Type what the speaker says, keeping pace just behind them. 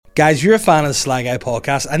Guys, if you're a fan of the SLY Guy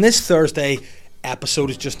podcast and this Thursday episode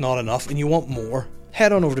is just not enough and you want more,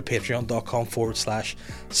 head on over to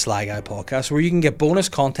patreon.com/SLY Guy podcast, where you can get bonus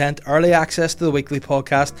content, early access to the weekly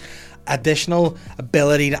podcast, additional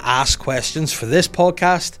ability to ask questions for this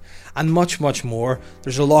podcast, and much, much more.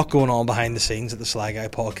 There's a lot going on behind the scenes at the SLY Guy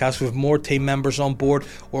podcast. We have more team members on board.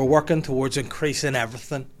 We're working towards increasing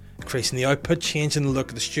everything, increasing the output, changing the look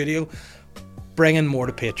of the studio, bringing more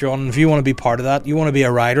to Patreon. And if you want to be part of that, you want to be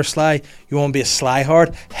a rider Sly, you want to be a Sly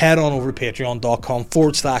hard, head on over to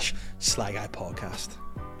patreon.com/SLY Guy podcast.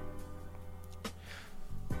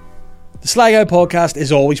 The SLY Guy podcast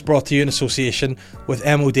is always brought to you in association with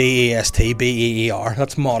MODESTBEER.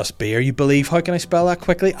 That's Modest Beer. You believe, how can I spell that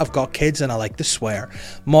quickly? I've got kids and I like to swear.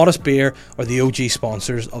 Modest Beer are the OG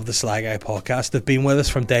sponsors of the SLY Guy podcast. They've been with us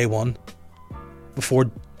from day one. Before,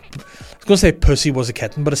 I was going to say pussy was a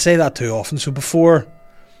kitten, but I say that too often. So before,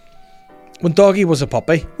 when Doggy was a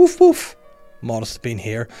puppy, woof woof, Modest has been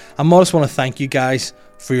here. And Modest want to thank you guys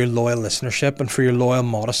for your loyal listenership and for your loyal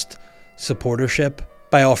Modest supportership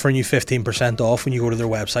by offering you 15% off when you go to their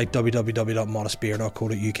website,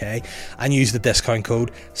 www.modestbeer.co.uk, and use the discount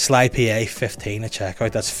code SLYPA15 at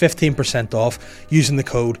checkout. That's 15% off using the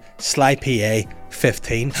code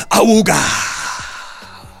SLYPA15. Awooga!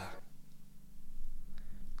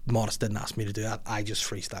 Modest didn't ask me to do that. I just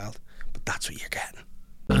freestyled. But that's what you're getting.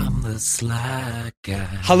 I'm the SLY Guy.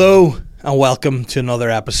 Hello and welcome to another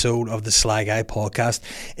episode of the SLY Guy podcast.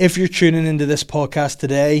 If you're tuning into this podcast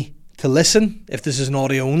today to listen, if this is an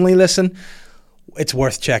audio only listen, it's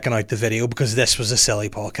worth checking out the video because this was a silly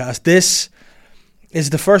podcast. This is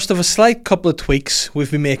the first of a slight couple of tweaks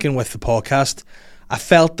we've been making with the podcast. I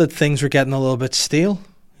felt that things were getting a little bit stale,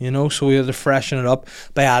 so we had to freshen it up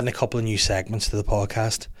by adding a couple of new segments to the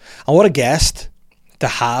podcast. And what a guest to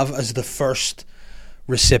have as the first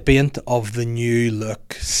recipient of the new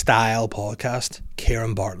look style podcast,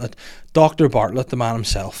 Ciaran Bartlett. Dr. Bartlett, the man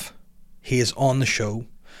himself. He is on the show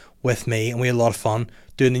with me and we had a lot of fun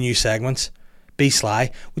doing the new segments. Be Sly,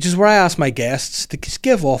 which is where I ask my guests to just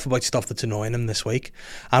give off about stuff that's annoying them this week.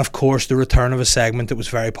 And of course, the return of a segment that was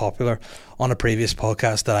very popular on a previous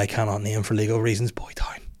podcast that I cannot name for legal reasons,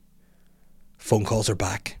 Boytown. Phone calls are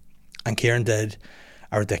back. And Ciaran did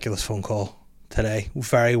a ridiculous phone call today.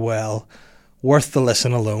 Very well worth the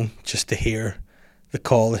listen alone just to hear the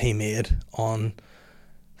call that he made on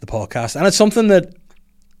the podcast. And it's something that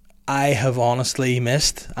I have honestly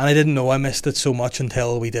missed, and I didn't know I missed it so much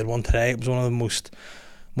until we did one today. It was one of the most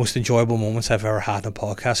enjoyable moments I've ever had in a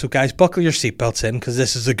podcast. So guys, buckle your seatbelts in because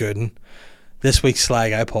this is a good one. This week's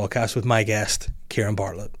SLY Guy podcast with my guest, Ciaran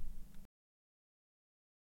Bartlett.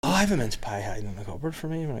 Oh, I have a mince pie hiding in the cupboard for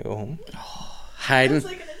me when I go home. Hiding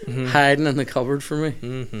in the cupboard for me.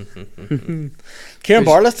 Ciaran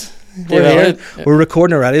Bartlett, we're here. Yeah. We're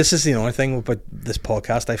recording already. This is the only thing about this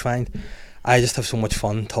podcast I find. I just have so much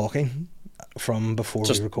fun talking from before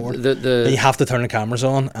we record. You have to turn the cameras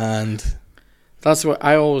on, and that's what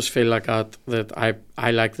I always feel like that I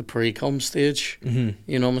like the pre-com stage,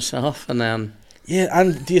 myself, and then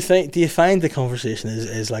and do you find the conversation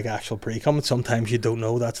is like actual pre-com? And sometimes you don't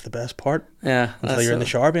know that's the best part. Yeah, until you're in the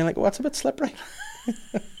shower being like, "Oh, that's a bit slippery,"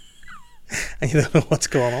 and you don't know what's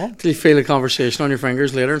going on. Do you feel a conversation on your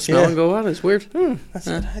fingers later and smell and go, "Oh, it's weird." I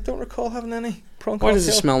don't recall having any. Why does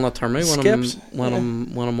the smell not turn me when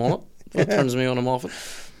I'm on it? It turns me on, I'm off it.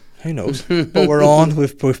 Who knows? But we're on.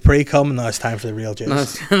 We've pre-come, and now it's time for the real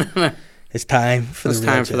juice. It's time for the real juice. It's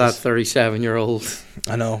time for that 37-year-old.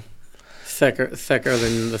 I know. Thicker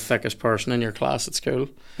than the thickest person in your class at school.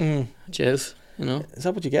 Jizz, Is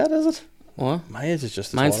that what you get, is it? What? My age is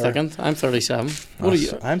just mine's thickened. I'm 37. What are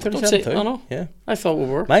you? I'm 37 too. I know. Yeah. I thought we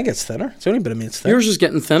were. Mine gets thinner. It's only a bit of me it's thin. Yours is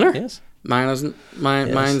getting thinner? Yes. Mine isn't.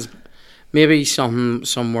 Mine's maybe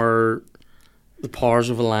somewhere the powers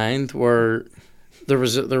have aligned where there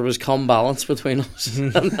was calm balance between us.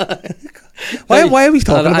 Why are we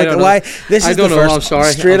talking about that? Why this is the first? I'm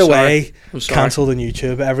sorry. Straight away cancelled on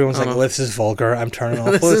YouTube. Everyone's like, "Oh, this is vulgar." I'm turning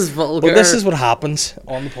off. This is vulgar. But this is what happens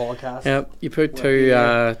on the podcast. Yep, you put two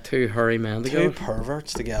hairy men together, two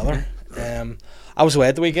perverts together. I was away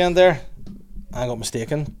at the weekend there. I got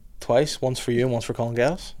mistaken twice. Once for you and once for Colin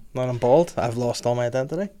Gales. Now I'm bald. I've lost all my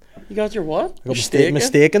identity. You got your what? I got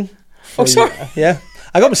mistaken. Oh, sorry. Yeah.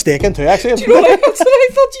 I got mistaken too, actually. Do you know what I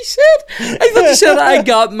thought you said? I thought you said I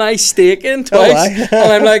got my steak in twice.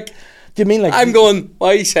 And I'm like, do you mean like... I'm going, why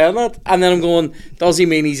are you saying that? And then I'm going, does he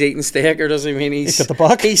mean he's eating steak or does he mean he's got the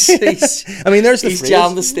buck? He's I mean, there's the he's phrase.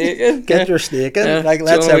 Jammed the steak in. Get your steak in. Yeah. Like,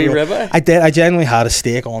 let's have a wee ribeye? I genuinely had a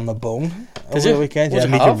steak on the bone over the weekend. Yeah,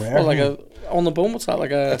 medium rare. Or like on the bone? What's that,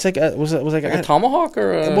 like a... It's like it was like a tomahawk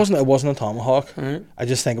or a... It wasn't a tomahawk. Right. I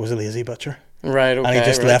just think it was a lazy butcher. Right, okay. And he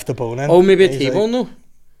just left the bone in. Oh, maybe a T-bone, though?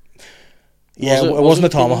 Yeah, it wasn't a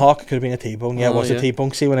tomahawk. It could have been a T-bone. Yeah, it was a yeah.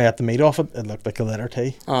 T-bone. See, when I had the meat off it, it looked like a letter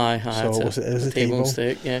T. Aye, so it was a T-bone T-bone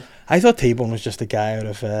steak, yeah. I thought T-bone was just a guy out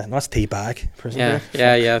of... no, that's T-bag.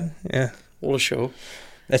 Yeah. What a show.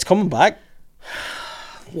 It's coming back.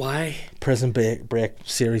 Why? Prison Break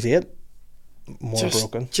Series 8.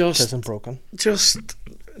 Prison Broken. Just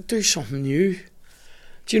do something new.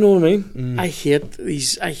 Do you know what I mean? I hate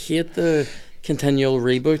the continual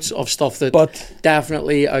reboots of stuff that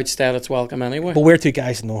definitely outstayed its welcome anyway. But we're two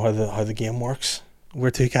guys that know how the game works.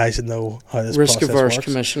 We're two guys that know how this process risk-averse works.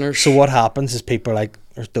 commissioners. So what happens is people are like,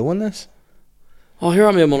 "Are doing this?" Oh, here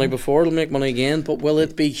I made money before. It'll make money again, but will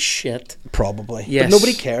it be shit? Probably. Yes. But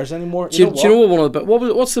nobody cares anymore. Do you know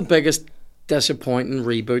what's the biggest disappointing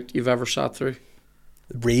reboot you've ever sat through?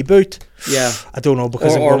 Reboot? Yeah. I don't know,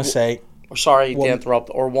 because I'm going to say... Sorry to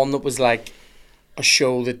interrupt. Or one that was like a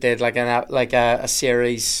show that did like a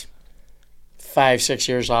series 5-6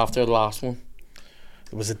 years after the last one.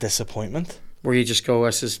 It was a disappointment. Where you just go,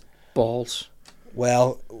 this is balls.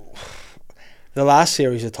 Well, the last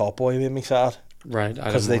series of Top Boy made me sad. Right.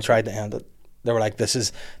 Because they tried to end it. They were like, this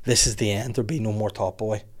is the end. There'll be no more Top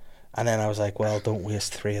Boy. And then I was like, well, don't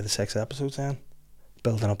waste 3 of the 6 episodes then.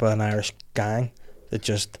 Building up an Irish gang that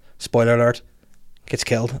just, spoiler alert, gets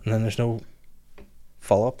killed, and then there's no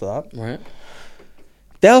follow-up to that. Right.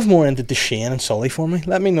 Delve more into Deshane and Sully for me.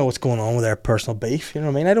 Let me know what's going on with their personal beef. You know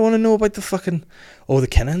what I mean? I don't want to know about the fucking... Oh, the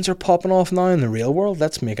Kinnans are popping off now in the real world.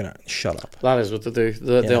 That's making it... Shut up. That is what they do.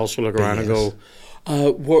 They also look around and go,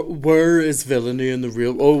 where is villainy in the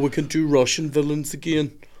real... Oh, we can do Russian villains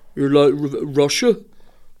again. You're like, Russia?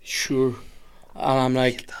 Sure. And I'm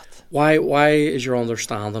like... Why is your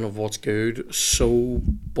understanding of what's good so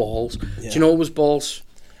balls? Yeah. Do you know it was balls?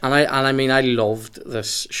 And I mean I loved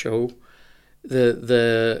this show.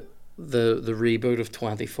 The reboot of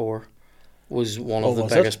 24 was one of the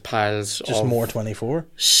biggest piles of more 24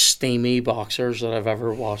 steamy boxers that I've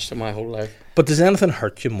ever watched in my whole life. But does anything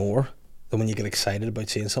hurt you more than when you get excited about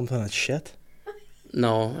seeing something that's shit?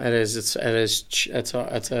 No, it is. It's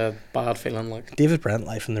a bad feeling. Like David Brent,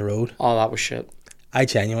 Life on the Road. Oh, that was shit. I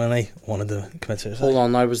genuinely wanted to commit suicide. Hold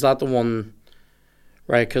on now, was that the one?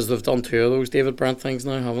 Right, because they've done 2 of those David Brent things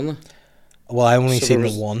now, haven't they? Well, I only seen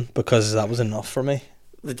the one because that was enough for me.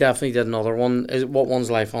 They definitely did another one. What one's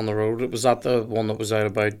Life on the Road? Was that the one that was out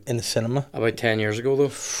about... In the cinema? About 10 years ago,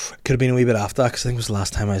 though? Could have been a wee bit after that, because I think it was the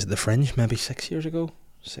last time I was at the Fringe, maybe 6 years ago.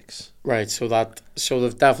 6. Right, so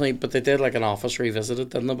they've definitely... But they did like an Office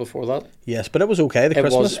Revisited, didn't they, before that? Yes, but it was okay,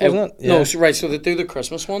 Christmas, wasn't it? Yeah. No, so they do the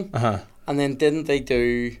Christmas one. Uh-huh. And then didn't they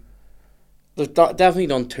do... They've definitely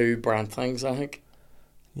done 2 Brent things, I think.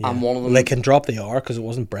 Yeah. And one of them... They can drop the R because it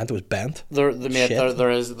wasn't Brent, it was Bent. There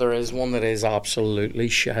is one that is absolutely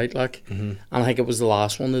shite, like. Mm-hmm. And I think it was the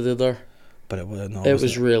last one they did there. But it was... No, it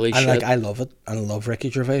was really shit. And I love it. I love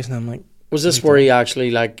Ricky Gervais, and I'm like... Was this where he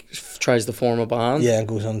actually, like, tries to form a band? Yeah, and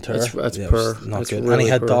goes on tour. It's poor. Not good. Really and he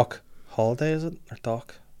had poor. Doc Holliday, is it? Or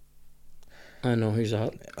Doc? I know who's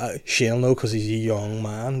that. Shane, though, because he's a young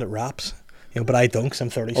man that raps. You know, but I don't, because I'm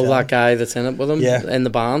 37. Oh, that guy that's in it with him? Yeah. In the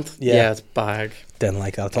band? Yeah, it's bag. Didn't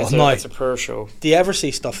like that at all. It's a poor show. Do you ever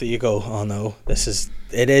see stuff that you go, oh no,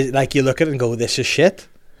 it is, like you look at it and go, this is shit?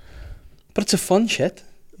 But it's a fun shit.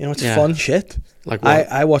 You know, it's fun shit. Like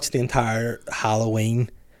what? I watched the entire Halloween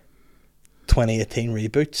 2018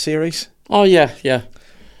 reboot series. Oh, yeah.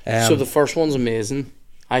 So the first one's amazing,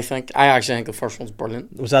 I think. I actually think the first one's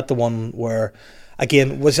brilliant. Was that the one where...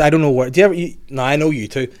 Again, I don't know where. No, I know you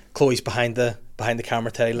two. Chloe's behind the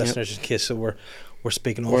camera today, listeners, in case we're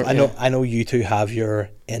speaking of. I know you two have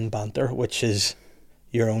your in banter, which is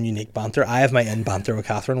your own unique banter. I have my in banter with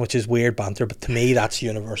Catherine, which is weird banter, but to me that's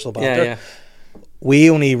universal banter. Yeah.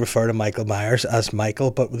 We only refer to Michael Myers as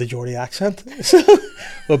Michael, but with a Geordie accent. So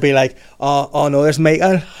we'll be like, oh no, there's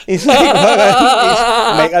Michael. He's like,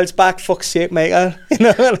 Michael's back, fuck's sake, Michael. You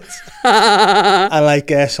know? And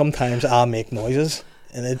like sometimes I'll make noises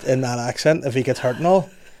in that accent if he gets hurt and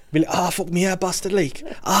all. Be like, fuck me, I busted leak.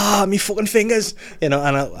 Me fucking fingers. You know,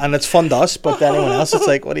 and it's fun to us, but to anyone else, it's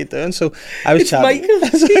like, what are you doing? So I was chatting. Michael,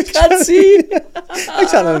 you can't see. I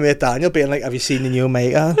was chatting with my mate Daniel, being like, have you seen the new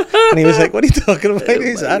Michael? And he was like, what are you talking about?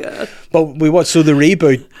 Who's that? God. But we watched, so the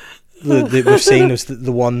reboot that we've seen is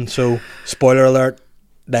the one, so spoiler alert,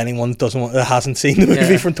 anyone that hasn't seen the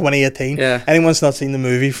movie from 2018, anyone's not seen the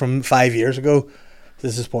movie from 5 years ago,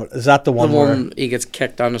 this is that the one where he gets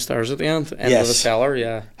kicked down the stairs at the end into the cellar?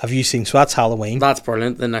 Yeah. Have you seen? So that's Halloween. That's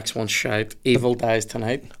brilliant. The next one's shite. Evil Dies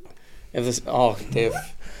Tonight. Dave.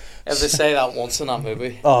 If they say that once in that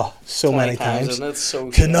movie. Oh, so many times. Isn't it?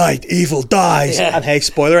 So Tonight, evil dies. Yeah. And hey,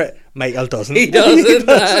 spoiler it, Michael doesn't. He doesn't.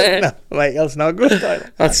 No, Michael's not going to die.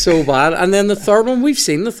 That's so bad. And then the third one, we've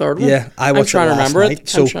seen the third one. Yeah, I watched it last night.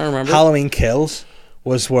 So Halloween Kills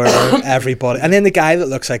was where everybody... And then the guy that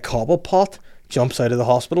looks like Cobblepot jumps out of the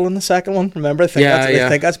hospital in the second one. Remember? They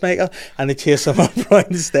think that's Michael. And they chase him up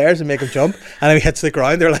around the stairs and make him jump. And then he hits the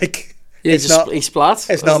ground. They're like... Yeah, he splats.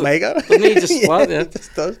 It's not Michael. Doesn't he just splat? Yeah. It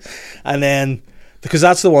just does. And then... Because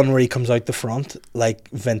that's the one where he comes out the front, like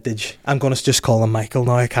vintage. I'm going to just call him Michael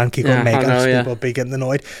now. I can't keep on Michael. People be getting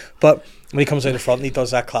annoyed. But when he comes out the front and he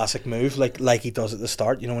does that classic move, like he does at the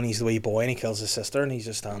start, you know, when he's the wee boy and he kills his sister and he's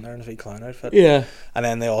just standing there in his wee clown outfit. Yeah. And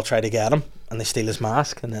then they all try to get him and they steal his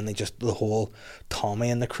mask and then they just, the whole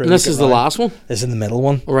Tommy and the crew. And this is the last one? This is the middle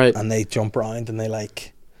one. Right. And they jump around and they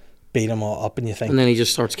like beat him all up and you think. And then he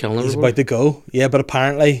just starts killing everybody. He's about to go. Yeah, but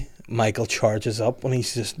apparently Michael charges up when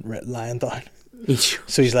he's just lying down.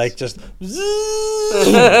 So he's like just gets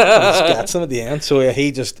him at the end. So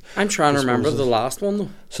he just. I'm trying to remember the last one though.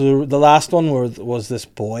 So the last one was this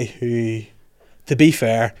boy who, to be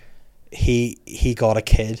fair, he got a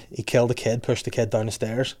kid. He killed a kid, pushed the kid down the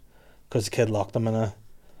stairs because the kid locked him in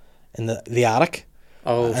the attic.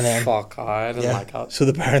 Oh, and then, fuck! I didn't like that. So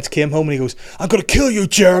the parents came home and he goes, "I'm gonna kill you,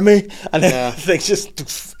 Jeremy," and then they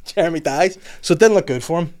just Jeremy dies. So it didn't look good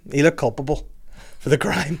for him. He looked culpable for the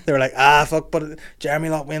crime. They were like, fuck, but Jeremy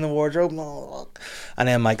locked me in the wardrobe. No. And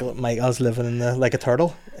then Michael's living in like a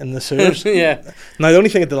turtle in the sewers. Yeah. Now the only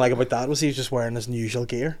thing I didn't like about that was he was just wearing his usual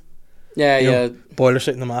gear. Yeah, you know, boiler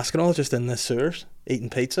suit and the mask and all, just in the sewers, eating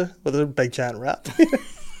pizza with a big giant rat.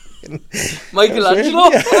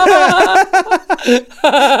 Michelangelo.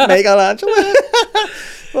 Michelangelo.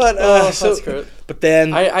 But that's great. But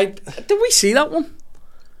then I did we see that one?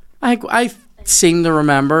 I seem to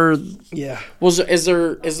remember. Yeah. Is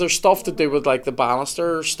there stuff to do with like the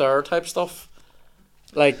banister stair type stuff?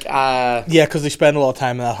 Like yeah, because they spend a lot of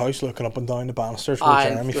time in that house looking up and down the banisters where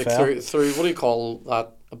Jeremy like fell. Through what do you call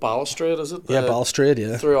that? A balustrade, is it? Yeah, balustrade.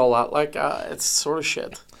 Yeah. Through all that, like it's sort of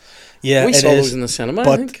shit. Yeah, we saw those in the cinema.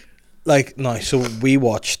 I think. Like no, so we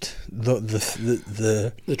watched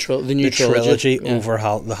the new trilogy over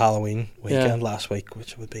the Halloween weekend last week,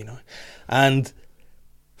 which would be now, and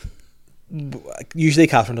usually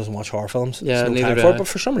Catherine doesn't watch horror films. Yeah, no neither time do for I. it, but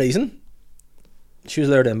for some reason she was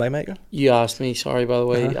lured in by Michael. You asked me, sorry by the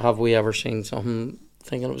way, have we ever seen something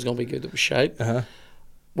thinking it was going to be good that was shite?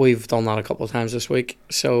 We've done that a couple of times this week.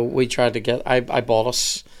 So we tried to get. I bought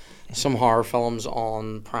us some horror films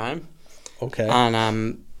on Prime. Okay. And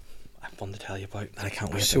I've fun to tell you about, and I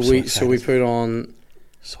can't wait. So we put on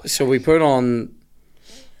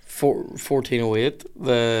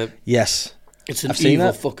 1408. Yes. It's an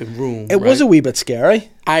evil fucking room. It was a wee bit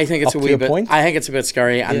scary. I think it's a wee bit. Point. I think it's a bit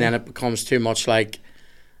scary, and then it becomes too much. Like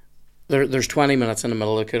there's 20 minutes in the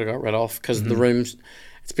middle that could have got rid of because the rooms.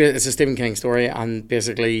 It's a Stephen King story, and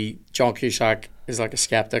basically John Cusack is like a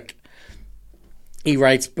skeptic. He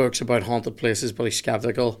writes books about haunted places, but he's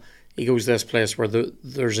skeptical. He goes to this place where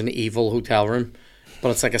there's an evil hotel room, but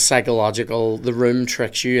it's like a psychological. The room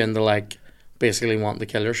tricks you into like basically wanting to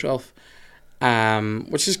kill yourself.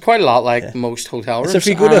 Which is quite a lot like most hotel rooms. So if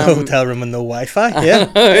you go to a hotel room with no Wi-Fi,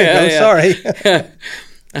 sorry.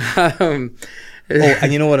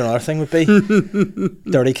 And you know what another thing would be?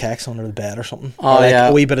 Dirty cakes under the bed or something. Oh, or like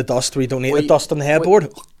a wee bit of dust. We don't need the dust on the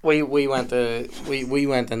headboard. We went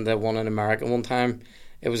into one in America one time.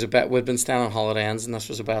 It was we'd been staying on Holiday Inns, and this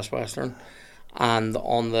was a Best Western. And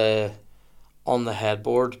on the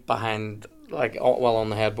headboard behind, on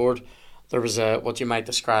the headboard, there was what you might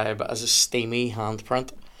describe as a steamy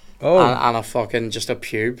handprint. Oh. And a fucking just a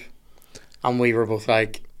pube. And we were both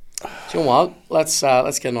like, do you know what? Let's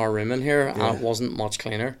get in our room in here. And it wasn't much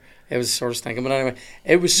cleaner. It was sort of stinking. But anyway,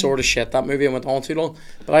 it was sort of shit. That movie went on too long.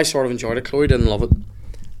 But I sort of enjoyed it. Chloe didn't love it.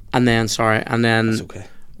 And then that's okay.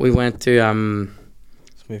 We went to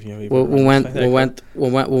we went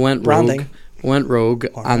Branding. We went rogue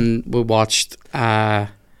and we watched what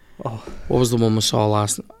was the one we saw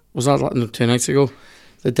last? Was that 2 nights ago?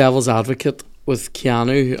 The Devil's Advocate with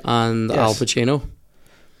Keanu and Al Pacino.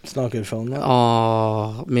 It's not a good film, that.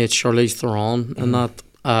 Oh, mate, Charlize Theron and that.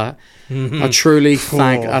 A truly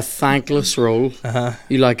thankless role.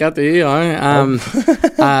 You like that, do you? I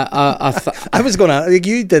was gonna.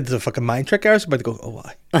 You did the fucking mind trick. I was about to go. Oh,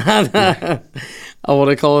 why? What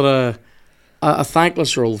I call it a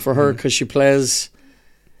thankless role for her because she plays.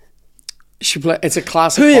 It's a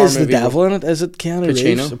classic. Who is movie the devil in it? Is it Keanu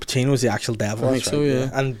Pacino? Reeves? Pacino's the actual devil. I think so. Yeah.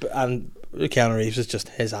 And Keanu Reeves is just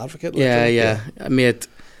his advocate. Yeah. Mate.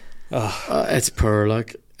 It's poor.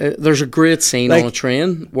 Like there's a great scene Like, on a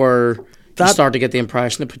train where you start to get the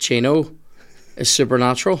impression that Pacino is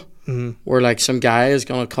supernatural. Where like some guy is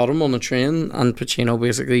going to cut him on the train, and Pacino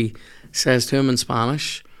basically says to him in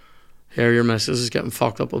Spanish, "Here, your missus is getting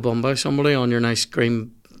fucked up a bum by somebody on your nice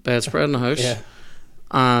green bedspread in the house,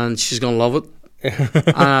 and she's going to love it."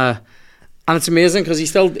 And it's amazing because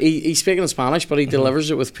he's speaking in Spanish, but he delivers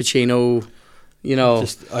it with Pacino, you know,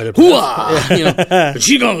 Just out of you know, but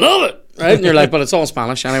she's going to love it, right? And you're like, but it's all in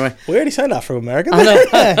Spanish anyway. Weird, he sound Afro-American. You're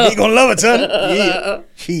going to love it, son. Yeah.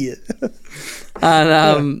 Shit.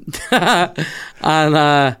 And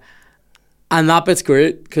and that bit's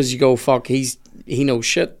great because you go, fuck, he knows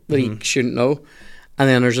shit that he shouldn't know. And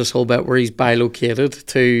then there's this whole bit where he's bilocated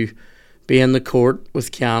to be in the court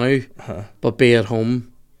with Keanu, but be at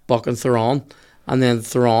home bucking Theron. And then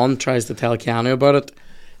Theron tries to tell Keanu about it.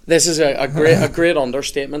 This is a great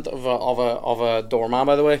understatement of a doorman,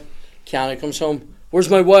 by the way. Keanu comes home, "Where's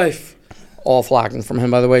my wife?" All flagging from him,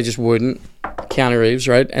 by the way, just wouldn't. Keanu Reeves,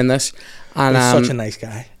 right, in this. And he's such a nice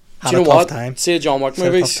guy. Do you know what? See John Wick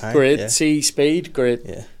movies, great. Yeah. See Speed, great.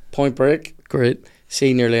 Yeah. Point Break, great.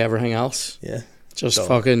 See nearly everything else. Yeah. Just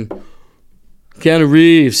fucking Keanu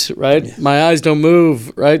Reeves, right? Yeah. My eyes don't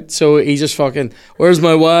move, right? So he just fucking, "Where's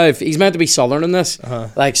my wife?" He's meant to be Southern in this.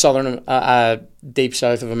 Like Southern, deep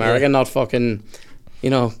south of America, not fucking, you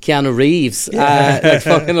know, Keanu Reeves. Like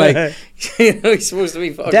fucking like, you know, he's supposed to be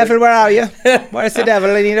fucking... "Devil, where are you? Where's the devil?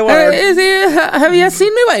 I need a word." Have you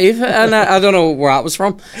seen my wife? And I don't know where that was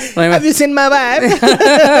from. "Have you seen my wife?"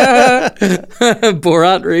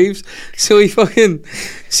 Borat Reeves. So he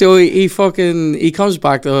comes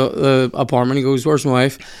back to the apartment. He goes, "Where's my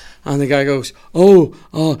wife?" And the guy goes, "Oh,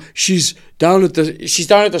 she's down at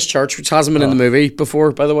this church," which hasn't been in the movie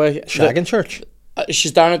before, by the way. Shaggin' church.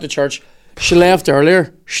 She's down at the church. She left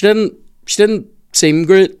earlier. She didn't seem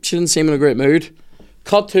great. She didn't seem in a great mood.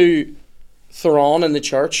 Cut to Theron in the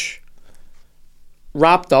church,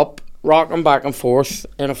 wrapped up, rocking back and forth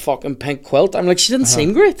in a fucking pink quilt. I'm like, she didn't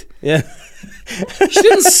seem great. Yeah. She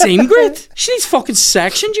didn't seem great. She needs fucking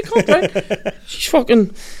sectioned, you can't, right? She's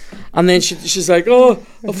fucking... And then she's like, "Oh,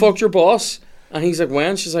 I fucked your boss." And he's like,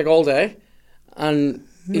 "When?" She's like, "All day." And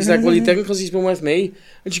he's like, "Well, you didn't because he's been with me."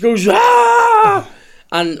 And she goes, "Ah!"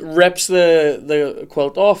 And rips the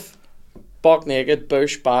quilt off. Buck naked,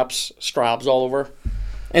 bush, baps, straps all over.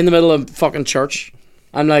 In the middle of fucking church.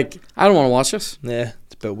 I'm like, I don't want to watch this. Yeah,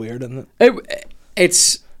 it's a bit weird, isn't it?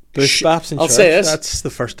 It's... Bush baps in church. I'll say this. That's the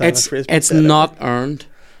first time it's not earned.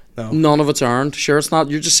 No. None of it's earned. Sure, it's not.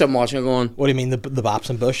 You're just sitting watching it going... What do you mean, the baps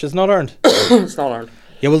and bush is not earned? It's not earned.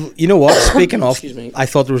 Yeah, well, you know what? Speaking of, Excuse me. I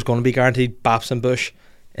thought there was going to be guaranteed baps and bush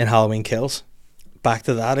in Halloween Kills. Back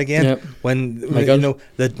to that again. Yep. When you know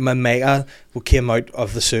that my mega came out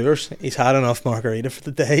of the sewers, he's had enough margarita for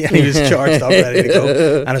the day, and he was charged up, ready to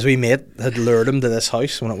go. And his wee mate had lured him to this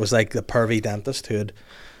house when it was like the pervy dentist who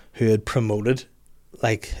had promoted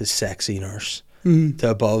like his sexy nurse to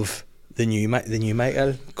above the new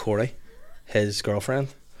Michael Corey, his girlfriend.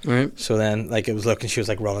 Right. So then, like, it was looking, she was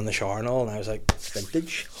like running the shower and all, and I was like,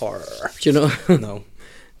 vintage horror. Do you know? No.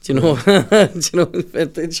 Do you know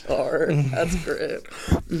vintage horror? That's great.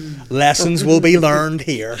 Lessons will be learned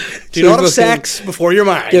here. Do not have sex before you're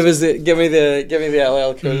married. Give me the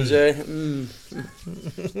LL Cool J.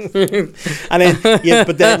 And then,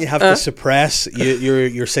 but then you have to suppress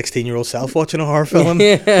your 16-year-old self watching a horror film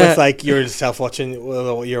with like yourself watching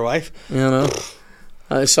your wife. You know.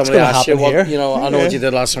 Somebody asked you what, you know, I know what you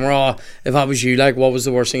did last summer. Oh, if I was you, like, what was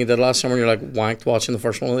the worst thing you did last summer? And you're like, wanked watching the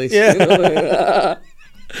first one of these. Yeah. You know, like,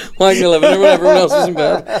 wanked living when everyone else was in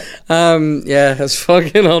bed. Yeah, it's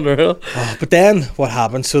fucking unreal. Oh, but then what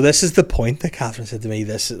happened? So this is the point that Catherine said to me.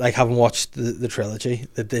 This, like, having watched the trilogy,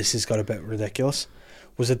 that this has got a bit ridiculous.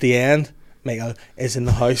 Was at the end, Michael is in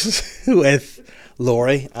the house with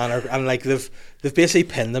Laurie and like they've basically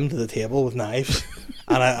pinned them to the table with knives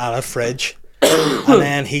and a fridge. And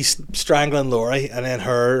then he's strangling Laurie, and then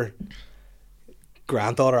her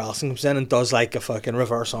granddaughter Alison comes in and does like a fucking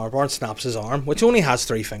reverse armbar and snaps his arm, which only has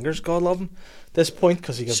 3 fingers, God love him, at this point,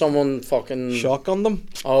 because he got someone fucking shotgunned them.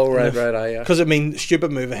 Oh, right, yeah. Because, I mean,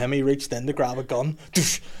 stupid move of him, he reached in to grab a gun,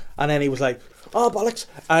 and then he was like, "Oh, bollocks,"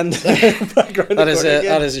 and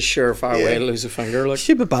that is a surefire way to lose a finger, like.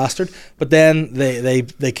 Stupid bastard. But then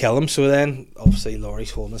they kill him, so then obviously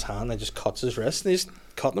Laurie's holding his hand and just cuts his wrist, and he's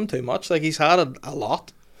cutting him too much, like he's had a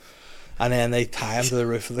lot. And then they tie him to the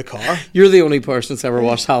roof of the car. You're the only person that's ever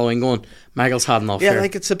watched Halloween going, Michael's had enough here. Yeah,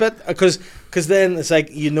 like, it's a bit... Because then it's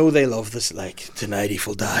like, you know, they love this, like, tonight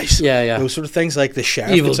evil dies. Yeah. Those sort of things, like the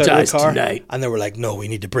sheriff evil gets out dies of the car. Tonight. And they were like, no, we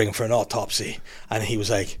need to bring him for an autopsy. And he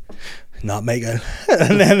was like, not make it.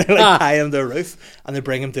 And then they like tie him to a roof and they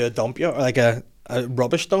bring him to a dump yard, or like a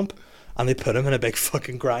rubbish dump, and they put him in a big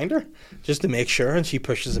fucking grinder just to make sure, and she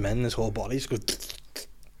pushes him in and his whole body just goes.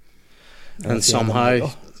 And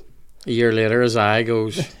somehow a year later his eye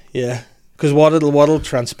goes. Yeah. Because what'll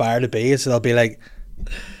transpire to be is they'll be like,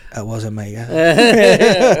 it wasn't me.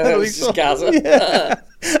 It was just Gaza. Yeah.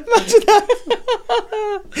 Imagine that.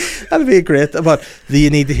 That'd be great. But you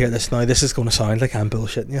need to hear this now. This is going to sound like I'm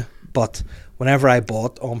bullshitting you. But whenever I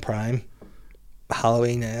bought on Prime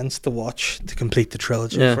Halloween Ends to watch to complete the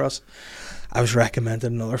trilogy for us, I was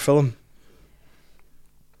recommended another film.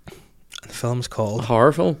 And the film's called... A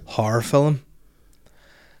horror film? Horror film.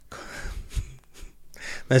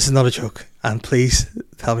 This is not a joke. And please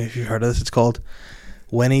tell me if you've heard of this. It's called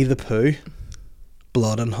Winnie the Pooh,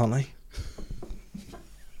 Blood and Honey.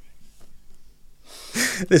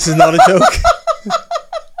 This is not a joke.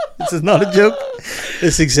 This is not a joke.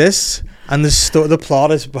 This exists. And the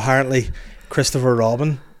plot is apparently Christopher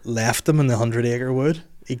Robin left him in the 100-acre wood.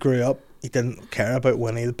 He grew up. He didn't care about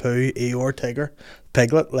Winnie the Pooh, Eeyore, Tigger.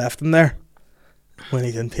 Piglet left him there when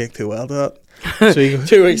he didn't take too well to that. So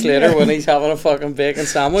 2 weeks later, when he's having a fucking bacon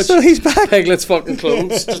sandwich, so he's back. Piglet's fucking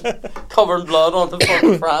clothes just covered in blood on the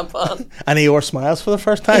fucking frying pan. And Eeyore smiles for the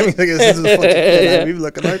first time. He's like, this is the fucking thing I've been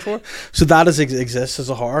looking out for. So that exists as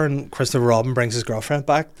a horror, and Christopher Robin brings his girlfriend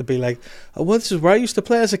back to be like, oh, well, this is where I used to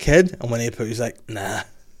play as a kid. And Winnie the Pooh's like, nah.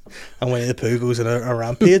 And Winnie the Pooh goes in a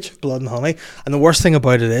rampage, Blood and Honey. And the worst thing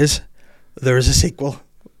about it is, there is a sequel,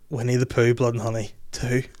 Winnie the Pooh, Blood and Honey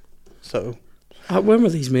 2. So... when were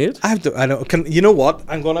these made? I don't. You know what?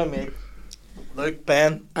 I'm gonna make. Look,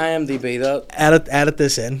 Ben. IMDb that. Edit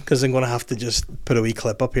this in, because I'm gonna have to just put a wee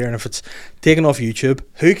clip up here, and if it's taken off YouTube,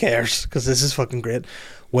 who cares? Because this is fucking great.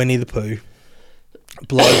 Winnie the Pooh,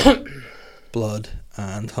 blood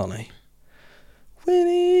and honey.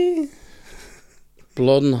 Winnie.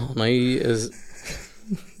 Blood and Honey is.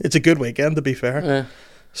 It's a good weekend, to be fair.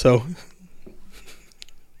 So.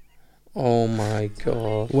 Oh my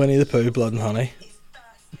god. Winnie the Pooh, Blood and Honey.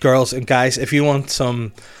 Girls and guys, if you want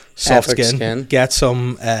some soft skin, get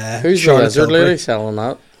some who's the lizard lady selling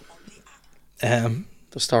that?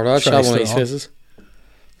 The start out shop on these faces.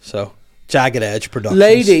 So, Jagged Edge Productions.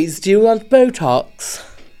 Ladies, do you want Botox?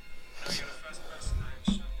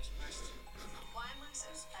 Why am I so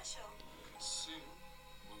special? Soon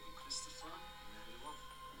will be Christopher.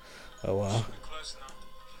 Oh wow.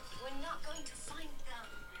 We're not going to find them.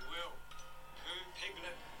 We will. Pooh,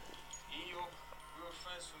 Piglet, Eeyore, we were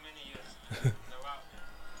friends for many years. They're out there.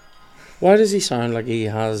 Why does he sound like he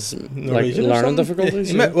has Norwegian or learning something?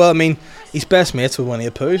 difficulties? Well, I mean, he's best mates with Winnie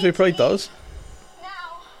the Pooh, so he probably does. Now.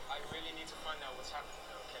 I really need to find out what's happening,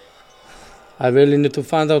 okay? I really need to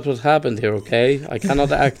find out what happened here, okay? I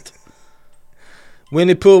cannot act.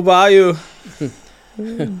 Winnie Pooh, where are you?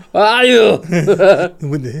 Where are you?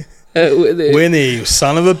 Winnie. Winnie. Winnie, you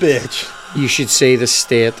son of a bitch. You should see the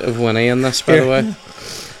state of Winnie in this, by the way.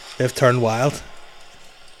 They've turned wild.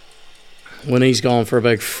 Winnie's gone for a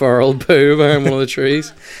big feral poo behind one of the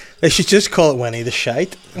trees. They should just call it Winnie the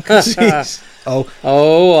Shite. Oh,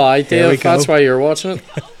 I Here we do. That's go. why you're watching it.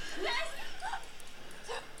 The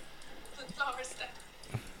doorstep.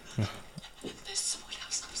 There's someone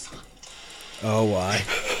else outside. oh, why?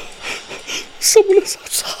 Someone is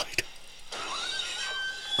outside.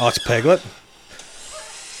 Oh, it's Piglet.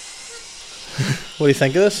 What do you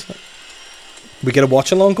think of this? We get a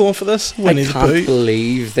watch along going for this? Winnie I the can't Pooh.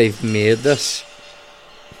 believe they've made this.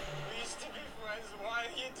 We used to be friends. Why are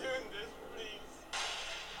you doing this, please?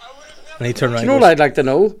 I would have never. And he turned around Do you know and what goes, I'd like to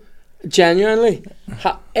know? Genuinely,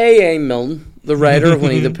 A.A. Milne, the writer of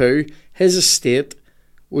Winnie the Pooh, his estate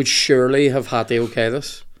would surely have had to okay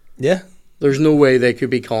this. yeah. There's no way they could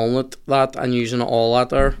be calling it that and using all that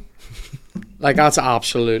there. Like, that's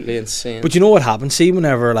absolutely insane. But you know what happened? See,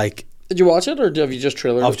 whenever, like... Did you watch it, or have you just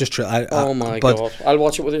trailered I've it? just... Oh my but, god. I'll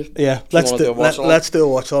watch it with you. Yeah, If you wanna do a watch along. let's do a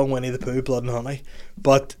watch along Winnie the Pooh, Blood and Honey.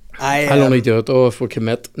 But I'll only do it, though, if we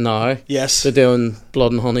commit now. Yes. They're doing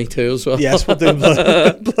Blood and Honey too as well. Yes, we'll do Blood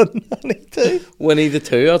and Honey too. Winnie the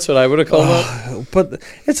Two, that's what I would have called that. But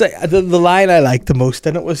it's like the line I liked the most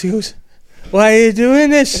in it was, he goes, "Why are you doing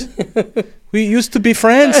this? We used to be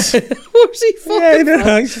friends." Where's he from? Yeah, I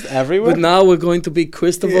know, he's just everywhere. But now we're going to be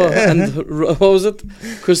Christopher and what was it?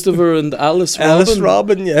 Christopher and Alice Robin. Alice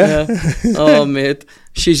Robin, yeah. Oh, mate.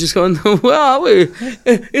 She's just going, where are we?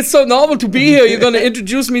 It's so novel to be here. You're going to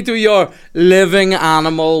introduce me to your living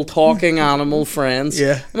animal, talking animal friends.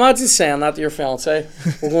 Yeah. Imagine saying that to your fiance.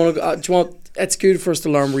 We're going to. Do you want? It's good for us to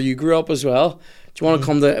learn where you grew up as well. Do you want to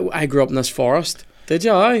come to? I grew up in this forest. Did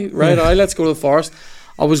you? Aye, right. Aye. Let's go to the forest.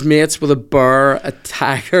 I was mates with a bear, a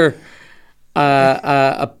tiger,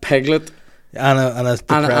 a piglet, and a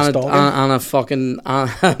depressed donkey. and a fucking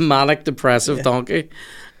manic depressive donkey,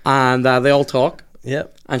 and they all talk.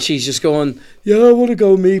 Yep. And she's just going, yeah, I want to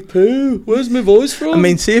go meet Pooh. Where's my voice from? I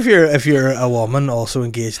mean, see if you're a woman also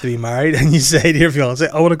engaged to be married, and you say to your fiance,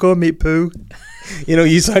 "I want to go and meet Pooh." You know,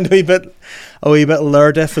 you sound a wee bit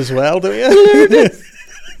lurdiff as well, don't you? Lurdiff.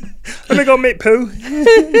 Let me go meet Pooh.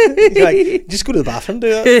 You're like, just go to the bathroom, do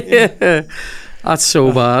that. Yeah. That's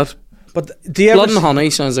so bad. But do you Blood ever and honey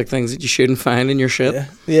sounds like things that you shouldn't find in your shit.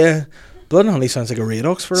 Yeah. Blood and honey sounds like a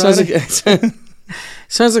redox variety.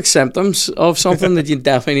 Sounds like symptoms of something that you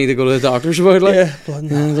definitely need to go to the doctors about. Like, blood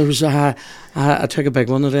and honey. There was I took a big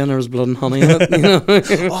one today and there was blood and honey in it. You know?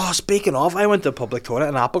 Oh, speaking of, I went to a public toilet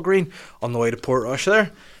in Applegreen on the way to Portrush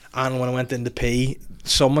there, and when I went in to pee,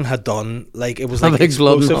 someone had done it was like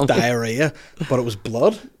explosive diarrhea, but it was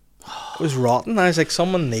blood. It was rotten. I was like,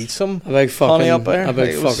 someone needs some honey up there. A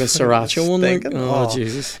big fucking sriracha one. Like, oh,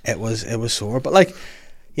 Jesus! It was sore, but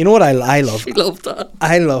you know what I love? She loved that.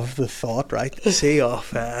 I love the thought, right? See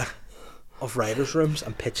of writers' rooms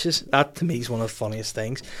and pitches. That to me is one of the funniest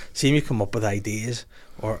things. See you come up with ideas,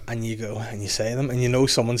 and you go and you say them, and you know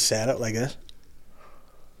someone said it like this.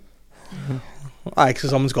 Alright, so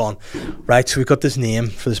someone's gone, right, so we've got this name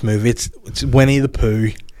for this movie. It's Winnie the Pooh.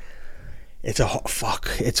 It's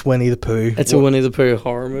Winnie the Pooh. It's a Winnie the Pooh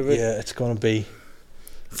horror movie. Yeah, it's gonna be.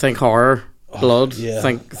 Think horror, blood. Yeah.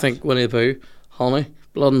 Think Winnie the Pooh, honey,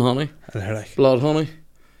 blood and honey. And they're like, blood honey.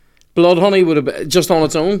 Blood honey would have been just on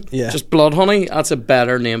its own. Yeah. Just blood honey. That's a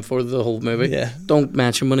better name for the whole movie. Yeah. Don't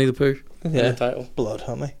mention Winnie the Pooh in the title. Blood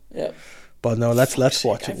honey. Yeah. But no, let's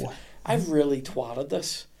watch it. I've really twatted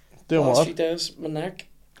this. Doing last what? few days, my neck.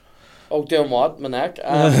 Oh, doing what? My neck.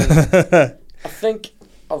 I think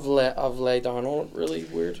I've lay down on it really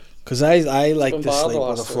weird. Because I like to bad sleep the with a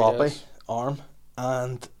last 3 floppy days. arm,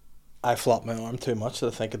 and I flop my arm too much that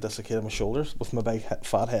I think it dislocated my shoulders with my big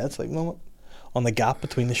fat head sleeping on it. On the gap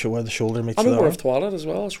between where the shoulder meets I the know arm. where I've twatted as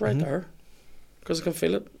well. It's right there. Because I can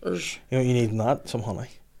feel it. There's You know what you need in that? Some honey.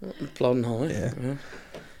 blood and honey. Yeah.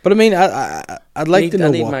 But I mean, I'd like to know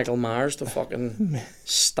I need what. Michael Myers to fucking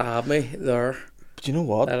stab me there. But you know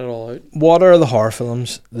what? Let it all out. What are the horror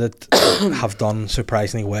films that have done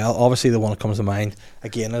surprisingly well? Obviously, the one that comes to mind,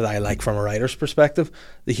 again, that I like from a writer's perspective,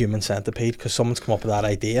 The Human Centipede, because someone's come up with that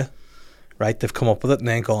idea, right? They've come up with it and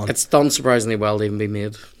then gone. It's done surprisingly well to even be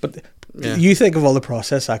made. But you think of all the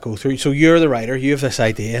process I go through. So you're the writer, you have this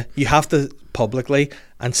idea, you have to publicly,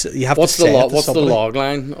 and you have what's to say what's the log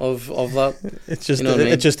line of that? It's just, you know what I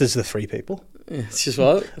mean? It just is the 3 people. It's just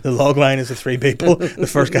what? The log line is the 3 people. The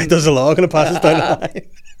first guy does the log and it passes down the line.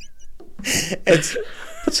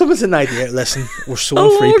 But someone's an idea. Listen, we're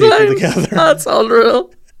sewing 3 people together. That's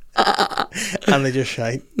unreal. And they just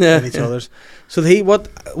shite at each other's. So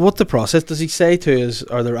what the process does he say to us?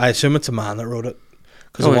 I assume it's a man that wrote it,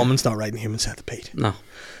 because a woman's not writing Human Centipede. No.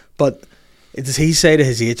 But does he say to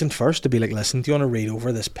his agent first to be like, listen, do you want to read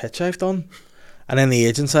over this pitch I've done? And then the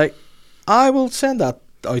agent's like, I will send that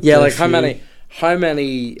out. Yeah, like how many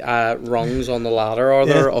rungs on the ladder are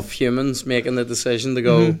there of humans making the decision to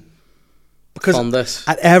go because fund this?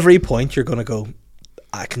 At every point you're going to go,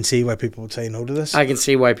 I can see why people would say no to this. I can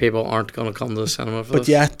see why people aren't going to come to the cinema for this. But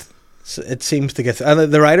yet, it seems to get...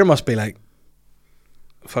 And the writer must be like,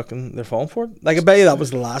 fucking, they're falling for it. Like, I bet you that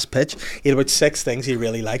was the last pitch. He had about 6 things he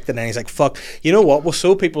really liked, and then he's like, fuck, you know what? We'll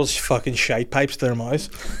sew people's fucking shite pipes to their mouths,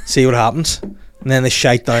 see what happens. And then they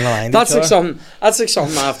shite down the line. That's like something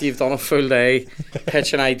after you've done a full day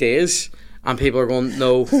pitching ideas, and people are going,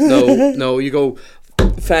 no. You go,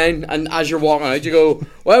 fine. And as you're walking out, you go,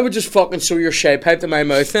 well, I would just fucking sew your shite pipe to my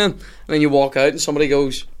mouth then. And then you walk out, and somebody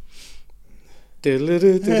goes, But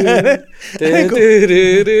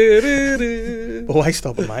why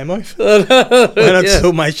stop at my mouth? Why not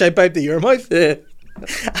sew my shite pipe to your mouth? Yeah.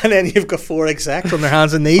 And then you've got 4 execs on their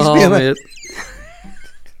hands and knees being mate.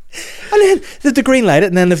 And then they have to green light it,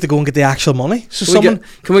 and then they have to go and get the actual money. So can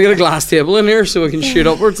we get a glass table in here so we can shoot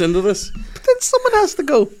upwards into this? But then someone has to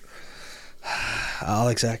go, I'll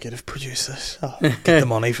executive produce this. I'll get the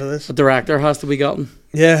money for this. A director has to be gotten.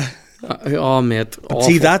 Yeah. Oh, mate. But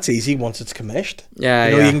see, that's easy once it's commissioned. Yeah,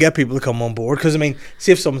 you can get people to come on board. Because, I mean,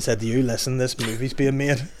 see if someone said to you, listen, this movie's being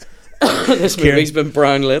made. This movie's been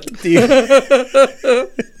brown lit. Do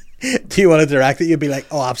you want to direct it? You'd be like,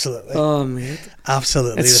 oh, absolutely. Oh, mate.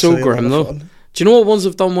 Absolutely. It's so grim, though. Do you know what ones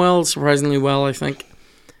have done well? Surprisingly well, I think.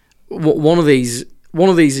 One of these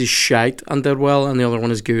is shite and did well, and the other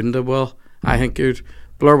one is good and did well. I think good.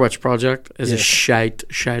 Blair Witch Project is a shite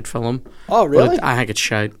film. Oh, really? I think it's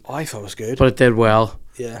shite. Oh, I thought it was good. But it did well.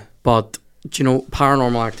 Yeah. But, do you know,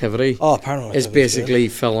 Paranormal Activity Paranormal is basically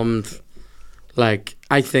filmed Like,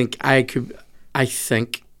 I think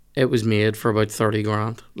it was made for about 30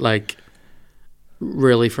 grand. Like,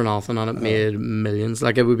 really for nothing, and it made millions.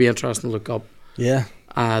 Like, it would be interesting to look up Yeah.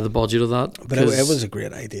 the budget of that. But it was a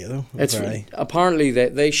great idea, though. It's apparently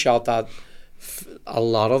they shot that a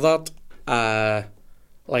lot of that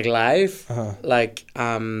like live. Like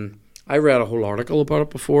I read a whole article about it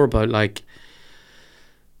before about like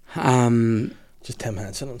just Tim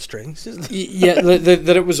Henson on strings, isn't it? yeah,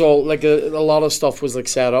 that it was all like a lot of stuff was like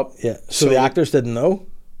set up. Yeah. So the actors didn't know.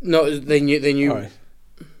 No, they knew. All right.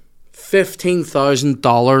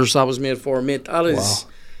 $15,000 that was made for, mate. That is. Wow.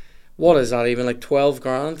 What is that even, like 12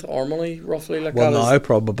 grand our money roughly? Like Well, that now is,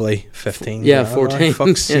 probably 15. Yeah, grand, 14. right?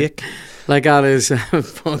 Fuck's sake. like that is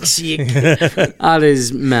fuck's sake. That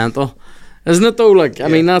is mental, isn't it though? Like I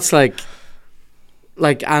mean, that's like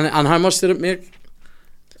and how much did it make?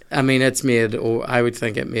 I mean, it's made. Oh, I would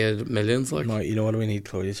think it made millions. Like, Now, you know what we need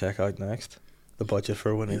Chloe to check out next? The budget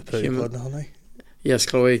for Winnie the Pooh, Blood and Honey. yes,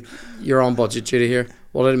 Chloe, you're on budget duty here.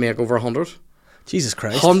 What did it make? Over 100? Jesus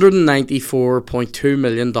Christ. $194.2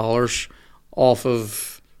 million off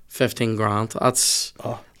of 15 grand.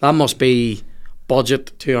 That must be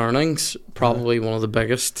budget to earnings. Probably one of the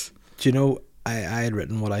biggest. Do you know, I had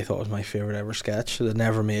written what I thought was my favourite ever sketch that I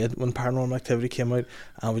never made when Paranormal Activity came out,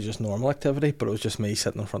 and it was just Normal Activity, but it was just me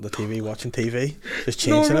sitting in front of the TV watching TV, just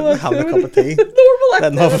changing it and having a cup of tea.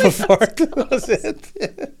 Letting off of a fart. That was it.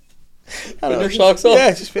 Putting your socks on. Yeah,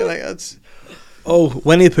 I just feel like that's... Oh,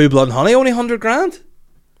 Winnie the Pooh, Blood and Honey, only 100 grand?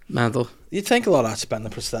 Mental. You'd think a lot of that spent on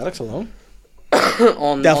the prosthetics alone.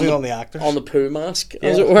 Definitely on the actors. On the poo mask,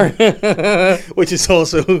 as it were. Which is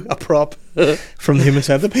also a prop from the Human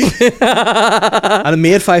Centipede. And it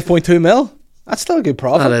made 5.2 mil. That's still a good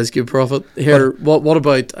profit. That is good profit. Here, what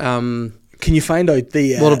about can you find out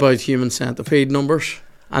the what about Human Centipede numbers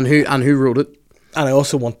and who wrote it? And I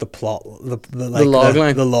also want the plot,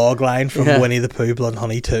 the log line from Winnie the Pooh, Blood and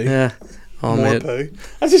Honey 2. Yeah. Oh, more mate. poo.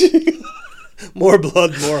 More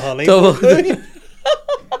blood, more honey. Double.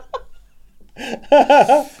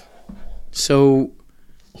 So,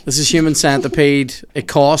 this is Human Centipede. It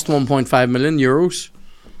cost 1.5 million euros.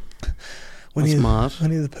 That's mad.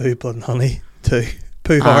 Winnie the Pooh, Blood and Honey 2.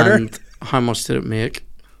 Pooh harder. And how much did it make?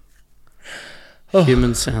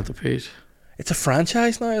 Human Centipede. It's a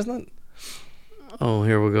franchise now, isn't it? Oh,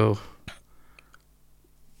 here we go.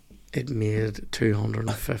 It made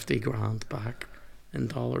 250 grand back in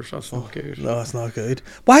dollars. That's not good. No, that's not good.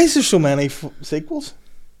 Why is there so many sequels?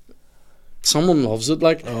 Someone loves it.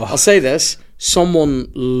 Like, I'll say this: someone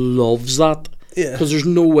loves that. Yeah. Because there's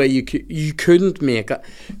no way you couldn't make it.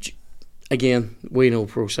 Again, we know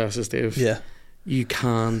processes, Dave. Yeah. You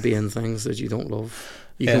can be in things that you don't love.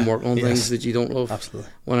 You can work on things that you don't love. Absolutely.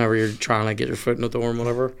 Whenever you're trying to get your foot in the door and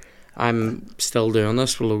whatever. I'm still doing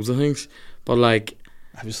this for loads of things, but like.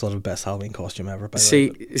 I just thought of the best Halloween costume ever. By see,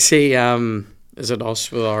 the way. Is it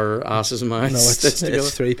us with our asses and mouths? No, stitched together?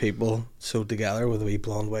 it's three people sewed together with a wee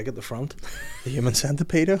blonde wig at the front. The Human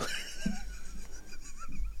Centipede.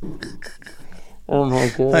 Oh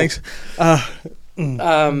my god! Thanks.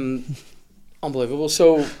 Unbelievable.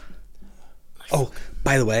 So, oh,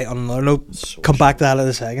 by the way, on another note, come back to that in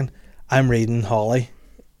a second. I'm reading Holly,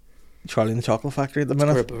 Charlie and the Chocolate Factory at the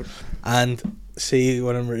minute, and see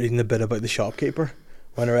when I'm reading the bit about the shopkeeper.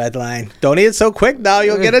 When I read the line, don't eat so quick now,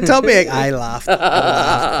 you'll get a tummy ache. I laughed.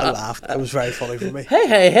 It was very funny for me.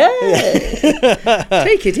 Hey.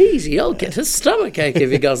 Take it easy, I'll get a stomach ache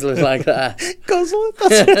if you guzzle it like that. Guzzle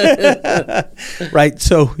it? Right,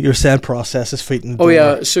 so you're saying processes feet in the door. Oh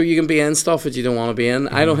yeah, so you can be in stuff that you don't want to be in.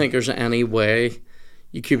 I don't think there's any way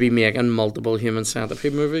you could be making multiple Human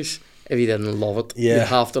Centipede movies if you didn't love it. Yeah. You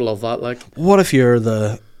have to love that. Like, what if you're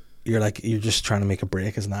just trying to make a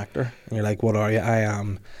break as an actor, and you're like, what are you? I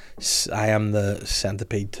am the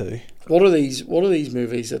Centipede 2. What are these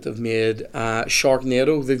movies that they've made?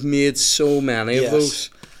 Sharknado. They've made so many of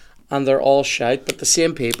those, and they're all shite, but the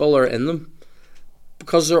same people are in them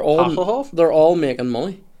because they're all making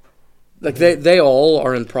money. Like they all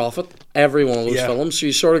are in profit. Every one of those films. So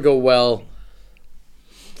you sort of go, well,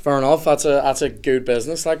 fair enough. That's a good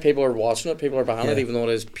business. Like, people are watching it, people are behind it, even though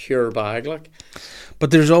it is pure bag. Like. But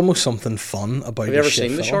there's almost something fun about it. Have you ever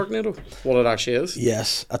seen the Sharknado? What it actually is?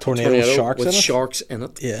 Yes, a tornado with sharks in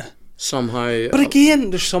it. Yeah. Somehow. But again,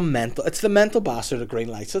 there's some mental. It's the mental bastard of green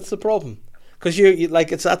lights. That's the problem. Because you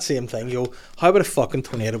like, it's that same thing. You go, how about a fucking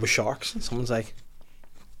tornado with sharks? And someone's like,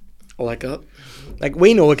 I like that. Like,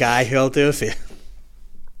 we know a guy who'll do a film.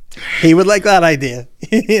 He would like that idea.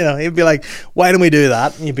 You know, he'd be like, why don't we do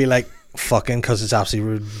that? And you'd be like, fucking because it's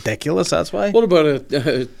absolutely ridiculous. That's why. What about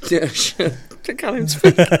a? I can't even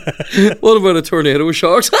speak. What about a tornado with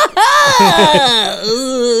sharks?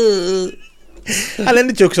 And then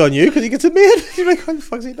the joke's on you because he gets it made. You're like, how the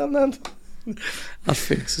fuck's he done that? That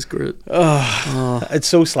face is great. It's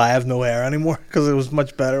so sly. I have no hair anymore because it was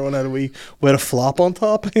much better when I had a flop on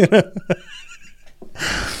top. You know?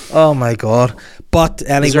 Oh my god! But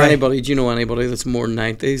anyway, is there anybody? Do you know anybody that's more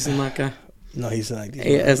 90s than that guy? No, he's the 90s.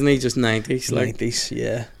 Isn't he just 90s? Like 90s,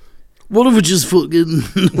 yeah. What if we just fucking?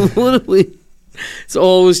 What if we? It's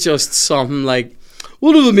always just something like,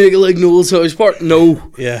 what if we make it like Noel's house party?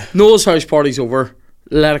 No. Yeah. Noel's house party's over.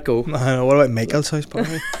 Let it go. I know. What about Michael's house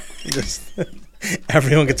party? Just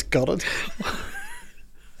everyone gets gutted.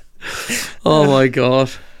 Oh my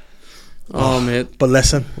god. Oh mate. But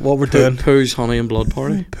listen, what we're doing. Poo's honey and blood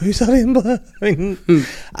party. Poo's honey and blood. I mean,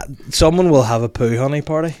 someone will have a poo honey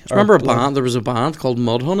party. Do you remember a band? There was a band called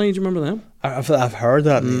Mud Honey. Do you remember them? I've heard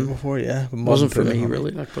that name before, yeah. It wasn't for me,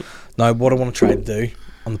 really. Like, but now, what I want to try to do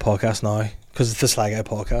on the podcast now, because it's the Sly Guy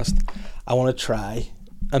podcast, I want to try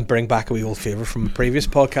and bring back a wee old favourite from a previous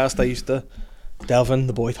podcast I used to delve in,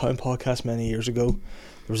 the Boytown podcast many years ago.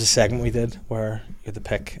 There was a segment we did where you had to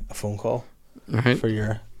pick a phone call for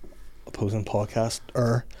your opposing podcast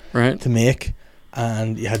to make,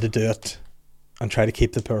 and you had to do it and try to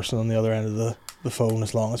keep the person on the other end of the phone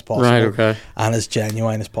as long as possible, right? Okay, and as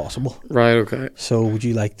genuine as possible, right? Okay. So would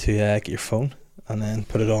you like to get your phone and then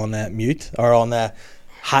put it on mute or on a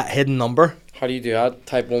hidden number? How do you do that?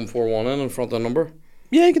 Type 141 in front of the number.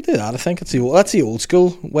 Yeah, you can do that. I think that's the old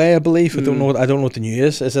school way, I believe. I don't know what the new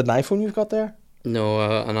is. Is it an iPhone you've got there? No,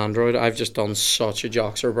 an Android. I've just done such a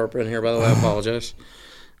joxer burp in here, by the way. I apologise.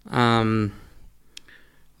 Let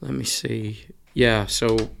me see. Yeah,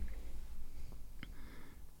 so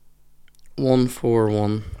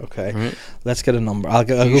 141. Okay, right. Let's get a number. I'll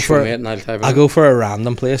go for a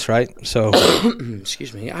random place, right? So,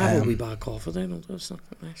 excuse me. I have a wee bad cough today. No, that's not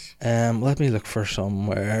nice. Let me look for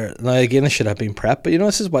somewhere. Now again, I should have been prepped, but you know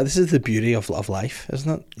this is the beauty of life,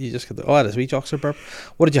 isn't it? You just get it is wee joxer burp.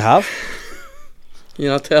 What did you have? You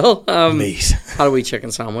not tell? Meat. Had a wee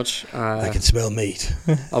chicken sandwich. I can smell meat.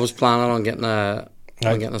 I was planning on getting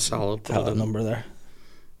a salad. Tell the number there.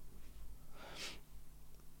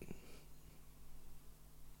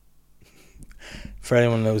 For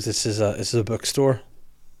anyone who knows, this is a bookstore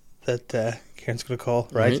that Ciaran's going to call,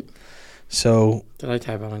 right? So did I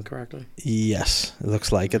type it in correctly? Yes, it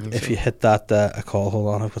looks like it. If you hit that a call, hold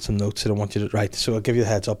on, I've got some notes I don't want you to write. So I'll give you the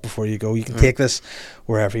heads up before you go. You can take this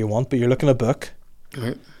wherever you want, but you're looking at a book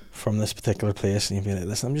from this particular place, and you'll be like,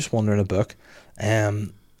 listen, I'm just wondering a book.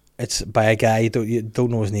 It's by a guy, you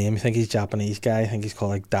don't know his name, you think he's a Japanese guy, I think he's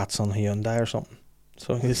called like Datsun Hyundai or something.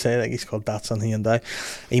 So you say like he's called Datsun Hyundai.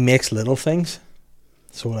 He makes little things.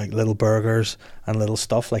 So like little burgers and little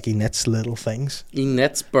stuff, like he knits little things. He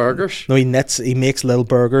knits burgers? No, he makes little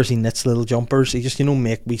burgers, he knits little jumpers. He just,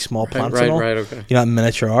 make wee small plants and all. Right, okay.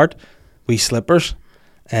 Miniature art, wee slippers.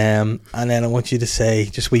 And then I want you to say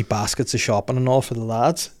just wee baskets of shopping and all for the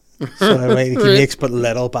lads. So he makes but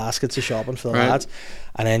little baskets of shopping for the lads.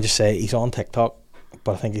 And then just say he's on TikTok,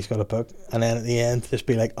 but I think he's got a book. And then at the end, just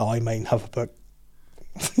be like, I might have a book.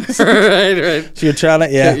 right. So you're trying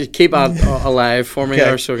to, You keep that alive for me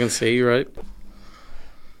there so I can see, right?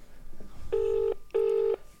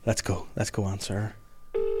 Let's go answer.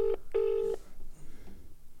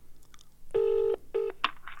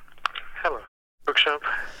 Hello, bookshop.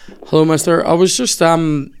 Hello, mister. I was just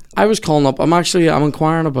I was calling up. I'm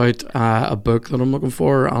inquiring about a book that I'm looking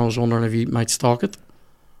for, and I was wondering if you might stock it.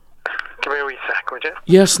 Come here a wee sec, would you?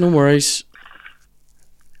 Yes, no worries.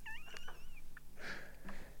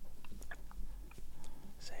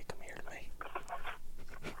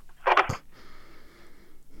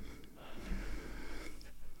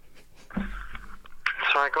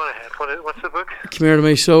 Sorry, go on ahead. What's the book? Come here to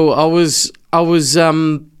me. So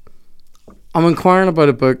I'm inquiring about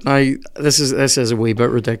a book. Now this is a wee bit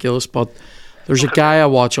ridiculous, but there's a guy I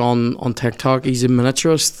watch on TikTok. He's a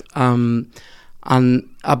miniaturist, and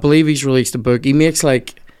I believe he's released a book. He makes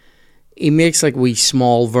like wee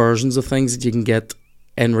small versions of things that you can get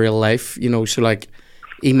in real life. So like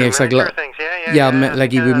he makes like things. Yeah.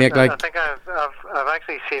 Like he would make like. I think I've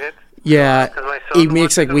actually seen it. Yeah, he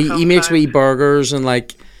makes wee burgers, and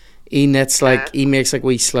like he knits like he makes like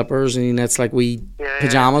wee slippers, and he knits like wee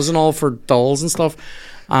pajamas and all for dolls and stuff,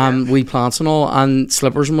 wee plants and all, and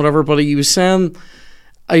slippers and whatever. But he was saying,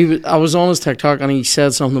 I was on his TikTok, and he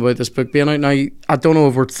said something about this book being out. Now I don't know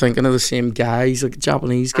if we're thinking of the same guy. He's like a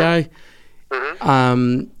Japanese guy. I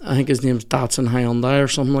think his name's Datsun Hyundai or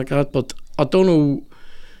something like that. But I don't know.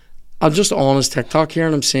 I'm just on his TikTok here,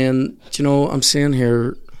 and I'm saying, I'm saying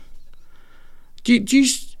here. Do you?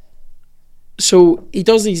 So he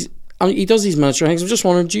does these. He does these miniature things. I'm just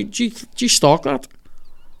wondering, do you stock that?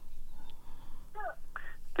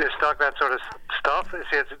 Do you stock that sort of stuff?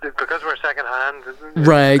 See, it's because we're second hand.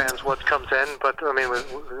 Right. It depends what comes in, but I mean, with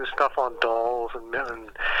stuff on dolls and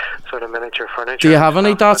sort of miniature furniture. Do you have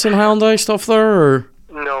any Datsun Hyundai stuff there, or?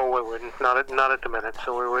 No, we wouldn't. Not at the minute.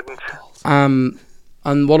 So we wouldn't.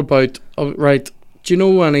 And what about right? Do you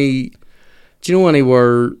know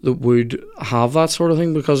anywhere that would have that sort of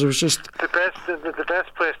thing? Because it was just the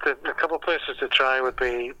best place a couple of places to try would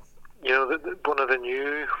be, one of the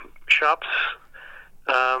new shops.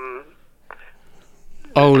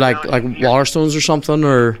 like Waterstones or something,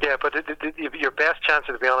 or yeah, but your best chance,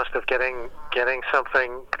 to be honest, of getting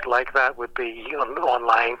something like that would be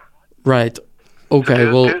online. right? Okay,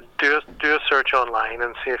 do a search online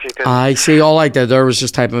and see if you can. I see. All I did there was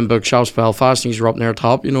just type in bookshops Belfast, and you're up near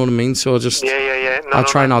top. You know what I mean? So I just yeah. I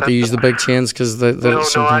try not to use the big chains because I agree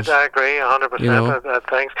 100%.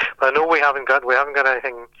 Thanks, but I know we haven't got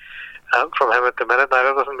anything from him at the minute. Now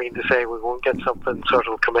that doesn't mean to say we won't get something sort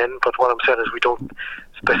of come in, but what I'm saying is we don't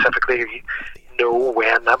specifically know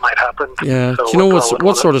when that might happen. Yeah. So do you know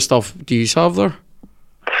what sort of stuff do you have there?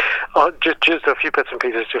 Just a few bits and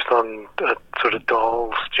pieces, just on sort of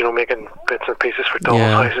dolls, making bits and pieces for doll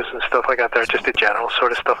houses and stuff like that. They're just the general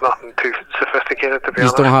sort of stuff, nothing too sophisticated, to be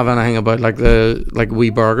honest. You don't have anything about like wee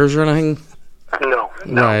burgers or anything? No.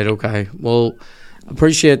 Right, okay. Well,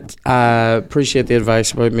 appreciate the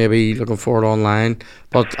advice about maybe looking for it online,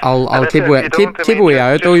 but I'll keep away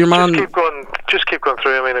out though, your man. Just keep going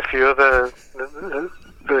through. I mean, a few of the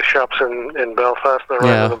shops in Belfast and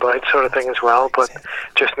around and about sort of thing as well, but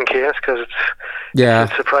just in case, because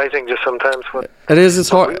it's surprising just sometimes what it is. It's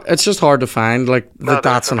hard. It's just hard to find like the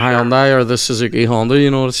Datsun Hyundai or the Suzuki Honda.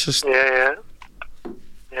 It's just yeah.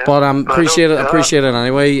 But appreciate it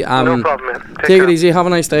anyway. No problem, man. Take it easy. Have a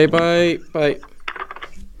nice day. Bye.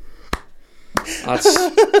 That's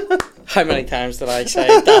how many times did I say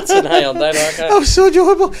Datsun Hyundai? That was so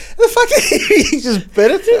enjoyable. The fact that he just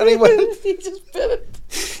bit it and he just bit it.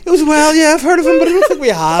 It was, I've heard of him, but I don't think we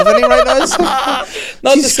have any right now. So.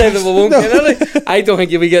 Not to say that we won't get any. I don't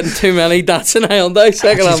think you'll be getting too many Datsun Hyundai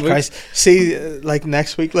second-hand books. See, like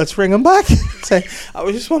next week, let's bring him back. Say, I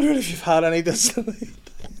was just wondering if you've had any Datsun.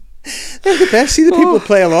 They're the best. See the people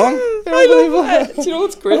play along. I love it. Do you know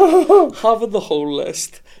what's great? Having the whole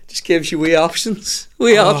list just gives you wee options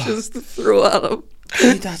to throw at them.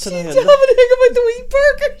 That's an idea. Do you have anything about the wee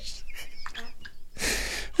burgers?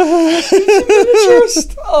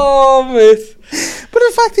 Oh, mate. But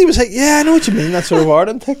in fact, he was like, yeah, I know what you mean. That's sort of art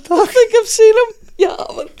on TikTok. I think I've seen him. You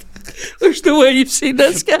haven't. There's no way you've seen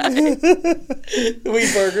this guy. The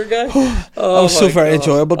wee burger guy. That was so very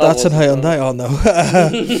enjoyable. That's an Hyundai. Oh, no.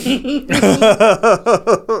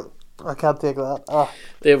 I can't take that.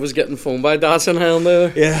 Dave was getting phoned by Datsun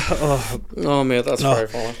Hyundai. Yeah. Oh, mate, that's very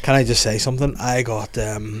funny. Can I just say something? I got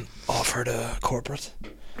offered a corporate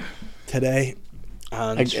today.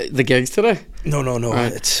 And the gigs today? No.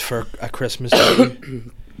 Right. It's for a Christmas tree.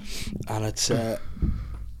 And it's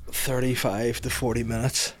 35 to 40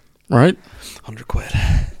 minutes. Right. 100 quid.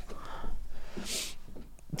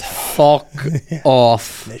 Fuck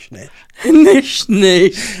off. Nish.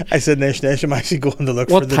 Nish. I said nish. I'm actually going to look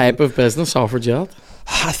for what type of business offered you that?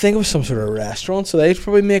 I think it was some sort of restaurant, so they'd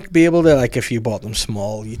probably be able to, like, if you bought them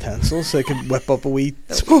small utensils, they could whip up a wee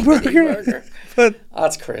small burger. But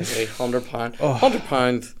that's crazy. £100.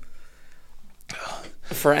 £100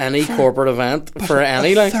 for any corporate event, for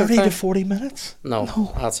any length of time. 30 to 40 minutes? No.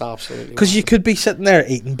 That's absolutely. Because you could be sitting there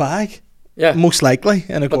eating bag. Yeah. Most likely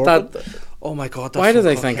in a corporate. Oh my God. Why do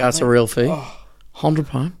they think that's a real fee?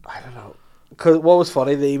 £100? I don't know. Because what was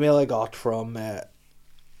funny, the email I got from.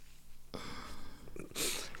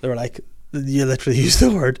 They were like, you literally used the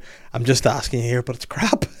word, I'm just asking you here, but it's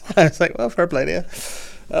crap. I was like, well, fair play to you.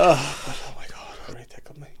 Oh my God, it really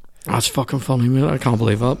tickled me. That's fucking funny, man. I can't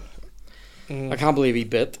believe that. I can't believe he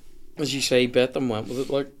bit. As you say, bit and went with it.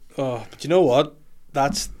 Like, but you know what?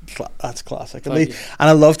 That's classic. And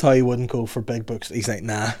I loved how he wouldn't go for big books. He's like,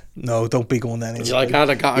 no, don't be going anywhere. You like that?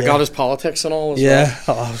 I got his politics and all as well.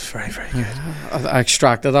 Oh, it was very, very good. I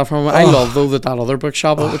extracted that from him. I love, though, that other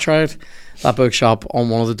bookshop that we tried. That bookshop on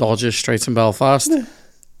one of the dodgiest streets in Belfast.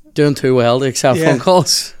 Doing too well to accept phone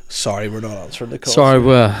calls. Sorry, we're not answering the calls. Sorry,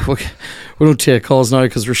 we don't take calls now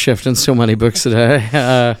because we're shifting so many books today.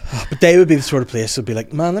 But they would be the sort of place that'd be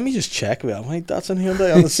like, man, let me just check. I'm like, that's in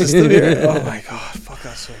Hyundai on the system here. Oh my God, fuck,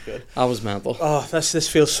 that's so good. That was mental. This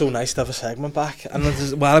feels so nice to have a segment back. And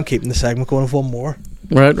I'm keeping the segment going with one more.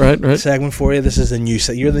 Right. segment for you. This is a new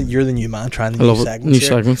you're the new man trying the I new love it. segments. New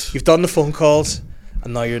segments. You've done the phone calls,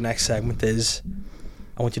 and now your next segment is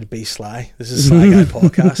I want you to be Sly. This is Sly Guy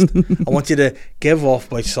Podcast. I want you to give off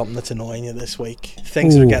about something that's annoying you this week.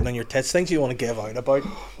 Things that are getting on your tits. Things you want to give out about.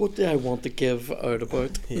 What do I want to give out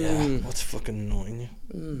about? Yeah. What's fucking annoying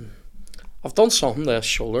you? I've done something to the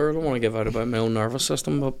shoulder. I don't want to give out about my own nervous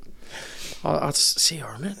system, but that's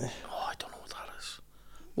Ciaran, it? Oh, I don't know what that is.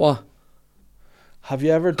 What? Have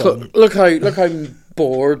you ever done? Look how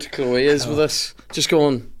bored Chloe is with this. Just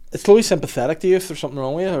going. Is Chloe sympathetic to you if there's something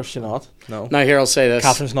wrong with you, or is she not? No. Now here I'll say this.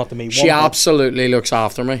 Catherine's not the me. She absolutely looks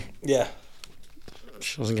after me. Yeah.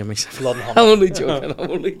 She doesn't give me sympathy. Blood and I'm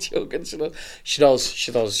only joking. She does.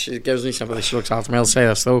 She gives me sympathy. She looks after me. I'll say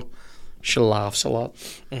this though. She laughs a lot.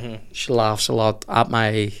 Mm-hmm. She laughs a lot at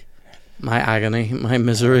my agony, my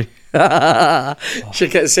misery. She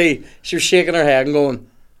can see. She was shaking her head and going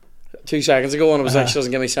 2 seconds ago, and I was like, she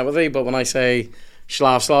doesn't give me sympathy. But when I say she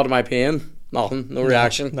laughs a lot at my pain, nothing, no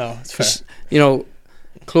reaction. No, it's fair. You know,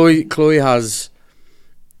 Chloe has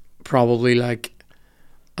probably like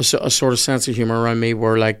a sort of sense of humor around me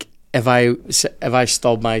where like if I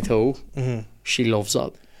stub my toe, she loves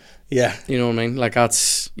that. Yeah, you know what I mean. Like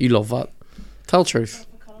you love that. Tell the truth.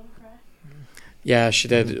 Yeah, she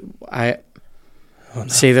did.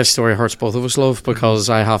 See, this story hurts both of us, love, because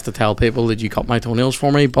I have to tell people that you cut my toenails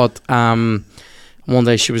for me. But one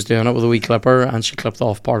day she was doing it with a wee clipper and she clipped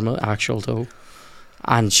off part of my actual toe,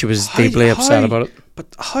 and she was deeply upset about it. But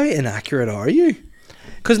how inaccurate are you?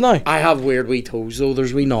 Because now I have weird wee toes though.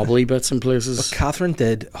 There's wee knobbly bits in places. But Catherine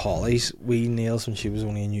did Holly's wee nails when she was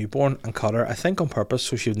only a newborn and cut her, I think, on purpose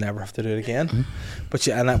so she would never have to do it again. Mm-hmm. But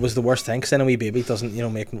and that was the worst thing, because then a wee baby doesn't,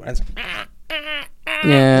 make noise.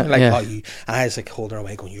 Yeah, like yeah. how you. And I was like holding her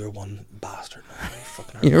away, going, "You're one bastard."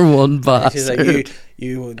 You're one bastard. She's like,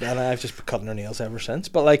 you, and I've just been cutting her nails ever since.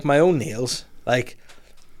 But like my own nails, like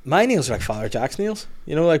my nails are like Father Jack's nails.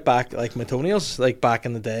 Like my toenails, like back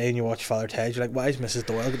in the day, and you watch Father Ted, you're like, why is Mrs.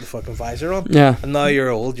 Doyle got the fucking visor on? Yeah. And now you're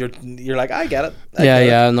old, you're like, I get it.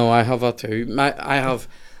 No, I have that too. I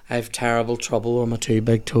have terrible trouble with my 2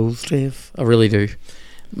 big toes, Dave. I really do.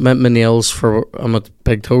 My nails on my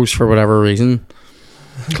big toes for whatever reason.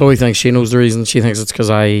 Chloe thinks she knows the reason. She thinks it's because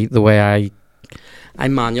the way I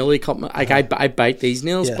manually cut my, like I bite these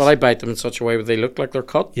nails, yes. But I bite them in such a way where they look like they're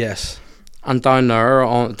cut. Yes. And down there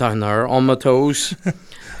on my toes.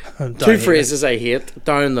 2 phrases I hate: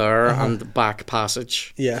 down there and the back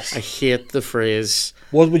passage. Yes. I hate the phrase.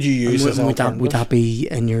 What would you use as would that be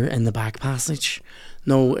in the back passage?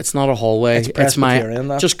 No, it's not a hallway. It's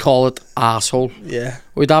my. Just call it asshole. Yeah.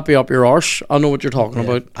 Would that be up your arse? I know what you're talking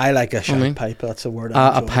about. I like a shite pipe. That's a word.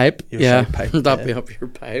 A pipe. Yeah. Pipe. That'd be up your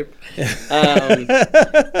pipe.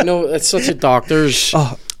 No, it's such a doctor's.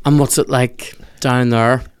 Oh. And what's it like down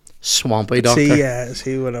there? Swampy doctor.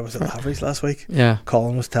 See, when I was at Lavery's last week,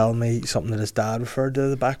 Colin was telling me something that his dad referred to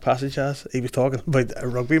the back passage as. He was talking about a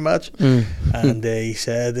rugby match, and he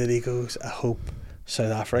said that he goes, "I hope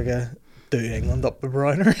South Africa do England up the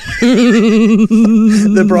Browner."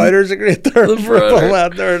 The Browner's a great term for a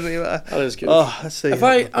lad there. That is good. Oh, let's see.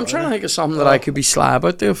 I'm trying to think of something that I could be sly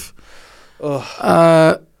about, Dave.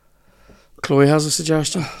 Chloe has a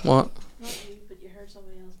suggestion. What? Not you, but you heard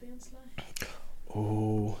somebody else being sly.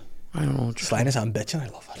 Oh. I don't know. Slyness and bitching, I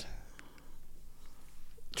love it.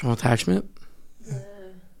 Do you want to text me it?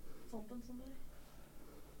 Thumping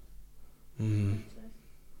somebody?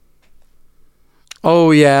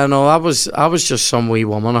 Oh yeah, no, that was just some wee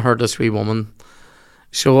woman. I heard this wee woman.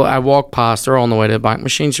 So I walked past her on the way to the bank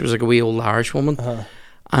machine. She was like a wee old Irish woman.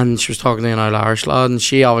 And she was talking to an old Irish lad, and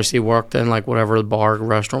she obviously worked in like whatever the bar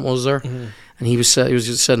restaurant was there. And he was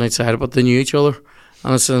just sitting outside, but they knew each other.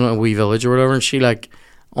 And it's in a wee village or whatever, and she like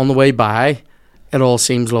on the way by, it all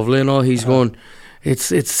seems lovely and all. He's going,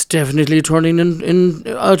 it's definitely turning in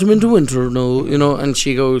autumn into winter now, and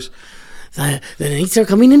she goes, the nights are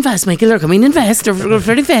coming in fast, Michael, they're coming in fast, they're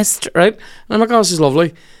very fast, right? And I'm like, oh, this is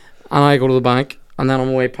lovely. And I go to the bank, and then on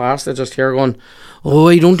my way past, I just hear her going, oh,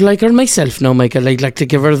 I don't like her myself now, Michael, I'd like to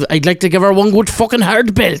give her one good fucking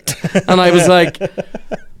hard belt. And I was like,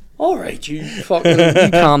 alright, you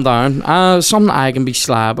calm down. Something I can be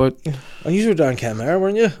sly about. And you were down Kenmare,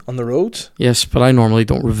 weren't you? On the roads? Yes, but I normally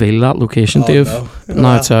don't reveal that location, Dave. No.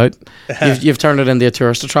 Now it's out. You've turned it into a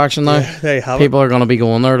tourist attraction now. Yeah, there you have People are going to be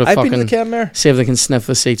going there to I've been to Kenmare. See if they can sniff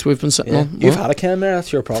the seats we've been sitting on. You've had a Kenmare,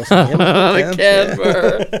 that's your problem. A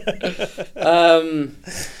Kenmare.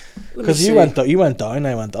 Because you went down,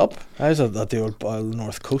 I went up. I was at the old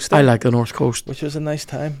North Coast. I like the North Coast. Which was a nice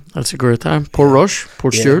time. That's a great time. Port Rush,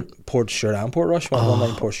 Port Stewart. Port Stewart and Port Rush. One night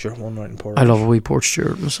in Port Stewart, one night in Port Rush. I love a wee Port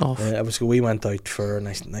Stewart myself. Yeah, we went out for a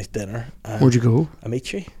nice dinner. Where'd you go?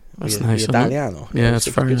 Amici. That's nice. Italiano. Yeah, it's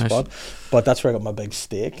very nice. Spot. But that's where I got my big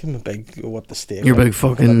steak. Your big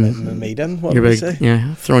fucking... My meat in. Your big...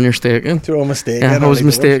 Yeah, throwing your steak in. Throwing my steak in. Yeah, I was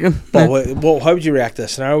mistaken. But how would you react to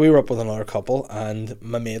this scenario? We were up with another couple and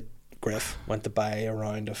my mate Griff went to buy a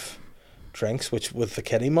round of drinks, which with the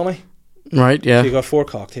kiddie money. Right, yeah. So he got 4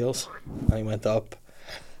 cocktails and he went up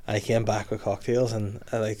and he came back with cocktails and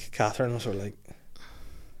Catherine was sort of like,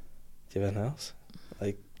 do you have anything else?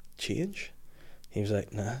 Like, change? He was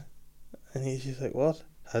like, nah. And she's like, what?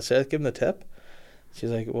 I said, give him the tip. She's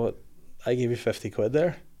like, what? I gave you 50 quid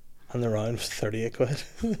there. And the round was 38 quid.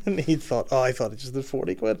 And he thought, I thought it just did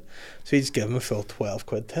 40 quid. So he just gave him a full 12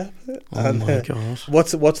 quid tip. Oh and, my God.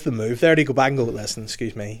 What's the move there? Do you go back and go, listen,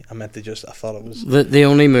 excuse me, I thought it was... The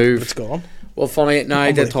only move... It's gone. Well, funny, now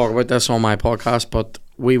I did talk about this on my podcast, but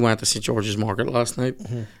we went to St. George's Market last night.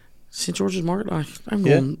 Mm-hmm. St. George's Market? I'm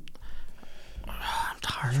going... I'm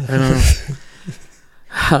tired. I don't know.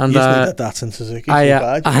 And you just that's in Suzuki. I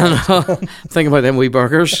know. Think about them wee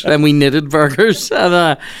burgers, them wee knitted burgers,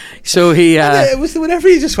 and so he. It was whenever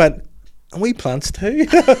he just went, and we plants too.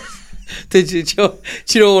 Did you? Do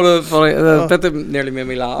you know what the funny? The bit that nearly made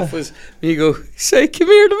me laugh was when you go, "Say, come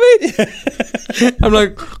here to me." I'm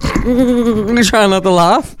like, trying not to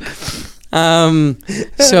laugh.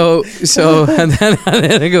 So, and then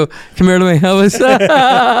I go, "Come here to me." I was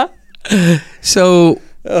so.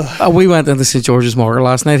 We went into St. George's Market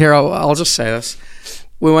last night. Here, I'll just say this.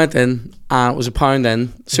 We went in and it was £1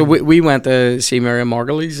 in. So we went to see Miriam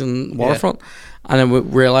Margulies in Waterfront, and then we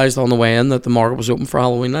realised on the way in that the market was open for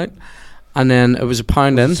Halloween night. And then it was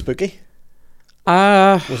 £1 in. Spooky?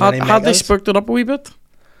 Had they spooked it up a wee bit?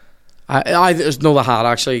 I no, they had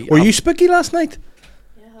actually. Were you spooky last night?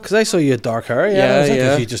 Because I saw you had dark hair.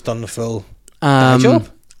 Yeah. You just done the full dye job?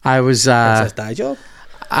 I was... dye job?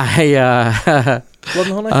 Blood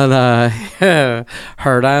and honey? And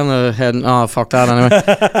her down the head and, fuck that anyway.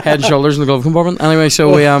 Head and shoulders in the glove compartment. Anyway, so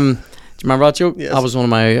we do you remember that joke? Yes. That was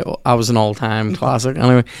was an all time classic.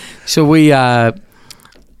 Anyway, so we where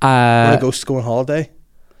the ghosts go on holiday?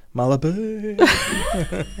 Malibu.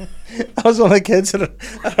 I was one of the kids at our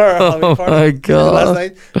Halloween party. My God. Last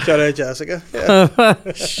night. Shout out Jessica. Yeah.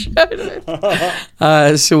 Shout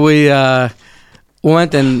out. So we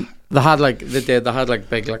went in. They had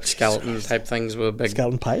big skeleton type things with big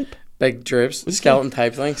skeleton pipe, big drapes, skeleton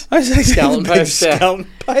type things. I was like skeleton pipes. Skeleton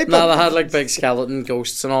pipe. No, they had big skeleton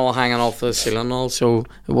ghosts and all hanging off the ceiling and all. So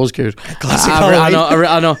it was good. I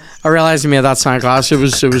know. I realised I made that sound class. It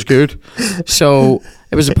was good. So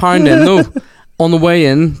it was £1 in though. On the way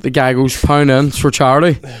in, the guy goes £1 in. It's for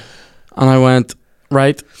charity, and I went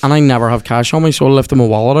right. And I never have cash on me, so I lifted my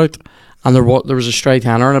wallet out. And there was a stray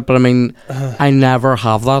tenner in it, but I mean, I never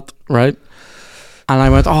have that, right? And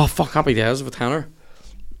I went, oh, fuck, happy days of a tenner.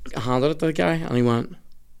 I handed it to the guy, and he went,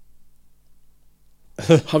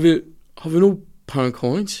 have you no pound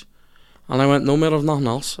coins? And I went, no, mate, I've nothing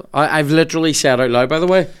else. I've literally said out loud, by the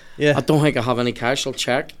way, I don't think I have any cash, I'll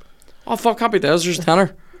check. Oh, fuck, happy days, there's a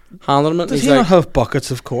tenner. Handed him it. Does he not have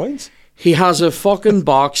buckets of coins? He has a fucking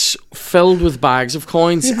box filled with bags of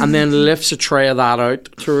coins and then lifts a tray of that out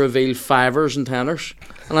to reveal fivers and tenors.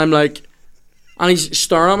 And I'm like, and he's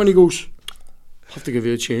staring at me and he goes, I have to give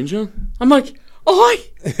you a change, John. I'm like,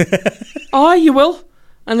 aye, you will.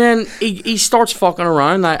 And then he starts fucking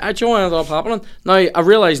around. Do you know what ended up happening? Now, I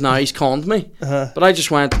realise now he's conned me. But I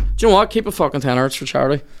just went, do you know what? Keep a fucking tenner, it's for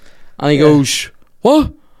charity. And he goes,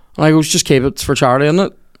 what? And I goes, just keep it, it's for charity, isn't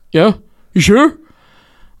it? Yeah? You sure?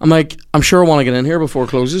 I'm like, I'm sure I want to get in here before it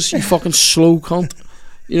closes. You fucking slow cunt.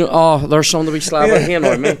 You know, there's something to be slapped at. He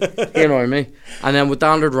annoyed me. And then we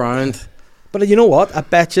dandered round. But you know what? I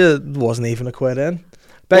bet you it wasn't even a quid in.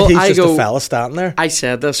 Bet he's just a fella standing there. I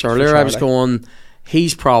said this earlier. I was going,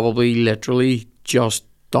 he's probably literally just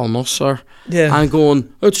done us, sir. Yeah. And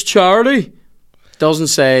going, it's charity. Doesn't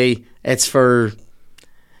say it's for,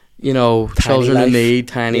 children in need,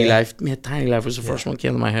 Tiny Life. Mate, Tiny Life was the first one that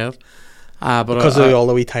came to my head. But because of all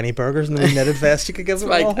the wee tiny burgers and the wee knitted vest you could give them.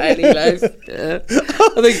 My Tiny Life. Yeah.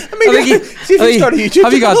 Have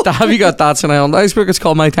you got that on Facebook? It's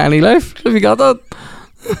called My Tiny Life. Have you got that?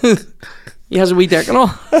 He has a wee dick and all.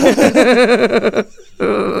 I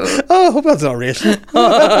hope that's not racial.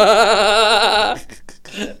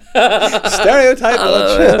 Stereotype.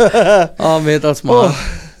 Oh mate, that's mad.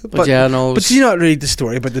 But yeah, no. But do you not read the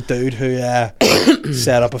story about the dude who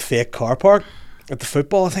set up a fake car park at the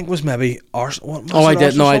football, I think it was maybe Arsenal. I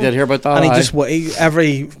did. No, I did hear about that. And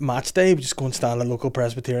every match day, he would just go and stand at local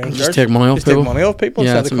Presbyterian church. Just take money off people. Take money off people,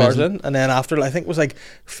 Yeah, send the cars amazing. in. And then after, I think it was like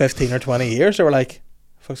 15 or 20 years, they were like,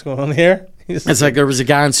 what's going on here? It's like there was a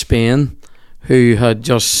guy in Spain who had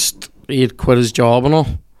quit his job and all.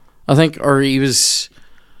 I think, or there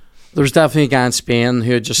was definitely a guy in Spain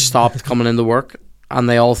who had just stopped coming into work, and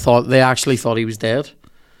they actually thought he was dead.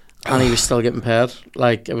 And he was still getting paid.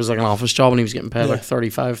 Like, it was like an office job, and he was getting paid like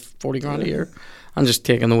 35, 40 grand a year. And just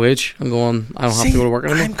taking the wage and going, I don't have to go to work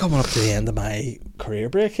anymore. I'm coming up to the end of my career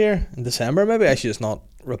break here in December. Maybe I should just not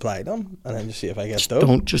reply to him and then just see if I get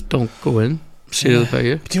done. Just don't go in. See they'll pay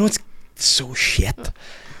you. But you know what's so shit?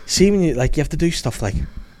 See, when you have to do stuff like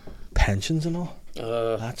pensions and all.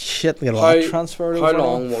 That shit, get a lot transferred over. How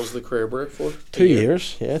long was the career break for? 2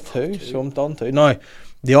 years. Yeah, two. So I'm done 2. Now,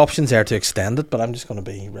 the option's there to extend it, but I'm just going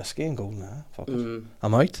to be risky and go, nah, fuck it.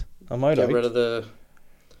 I'm out. Get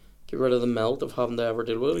rid of the melt of having to ever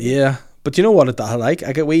deal with it. Yeah, but you know what I like?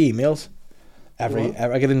 I get wee emails. I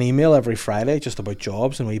get an email every Friday just about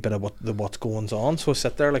jobs and a wee bit of what's going on. So I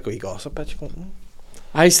sit there like a wee gossip bitch going,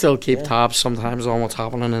 I still keep tabs sometimes on what's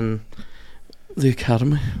happening in the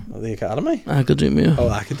academy. The academy? Academia.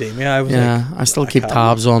 Oh, academia. I still keep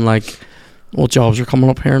tabs on like what jobs are coming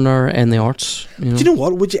up here and there in the arts. You know? Do you know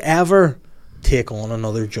what? Would you ever take on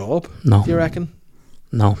another job? No. Do you reckon?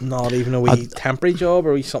 No. Not even a wee temporary job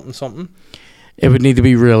or a wee something? It would need to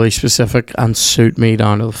be really specific and suit me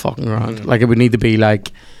down to the fucking ground. Like, it would need to be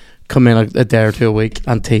like, come in a day or two a week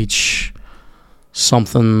and teach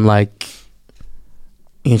something like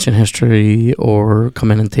ancient history, or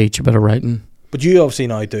come in and teach a bit of writing. But you obviously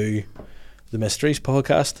now do the Mysteries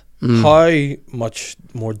podcast. How much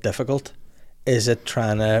more difficult is it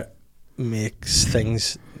trying to make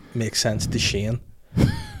things make sense to Shane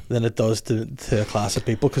than it does to a class of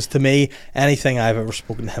people? Because to me, anything I've ever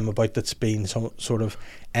spoken to him about that's been some sort of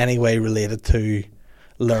any way related to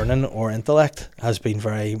learning or intellect has been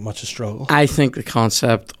very much a struggle. I think the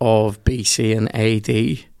concept of BC and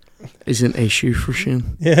AD is an issue for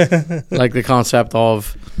Shane. Yeah. Like the concept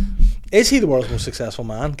of... Is he the world's most successful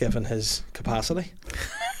man, given his capacity?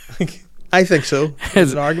 I think so.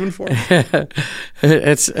 There's an argument for him.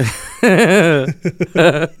 It's...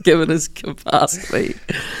 given his capacity.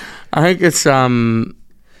 I think it's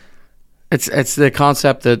the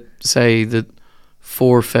concept that, say, that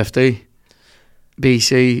 450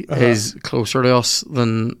 BC is closer to us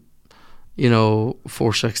than,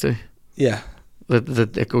 460. Yeah.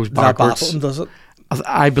 That it goes backwards. That baffles him, does it?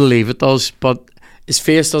 I believe it does, but his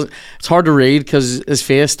face doesn't. It's hard to read because his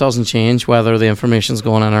face doesn't change whether the information's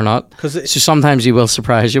going in or not. So sometimes he will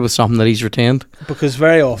surprise you with something that he's retained. Because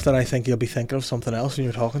very often I think you'll be thinking of something else when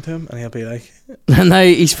you're talking to him, and he'll be like... And now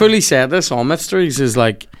he's fully said this on Mysteries, is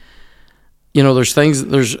like,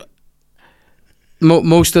 there's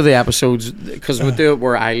most of the episodes, because we do it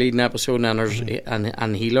where I lead an episode, and then there's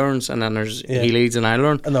and he learns, and then there's he leads and I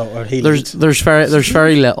learn. No, or he leads. There's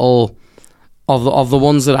very little of the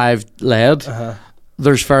ones that I've led.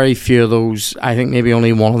 There's very few of those. I think maybe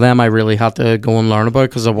only one of them I really had to go and learn about,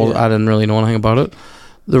 because I didn't really know anything about it.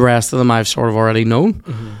 The rest of them I've sort of already known.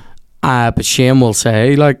 But Shane will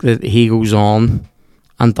say like that he goes on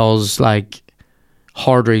and does like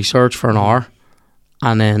hard research for an hour,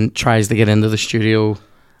 and then tries to get into the studio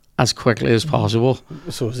as quickly as possible,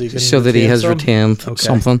 so that he has retained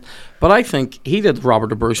something. But I think he did Robert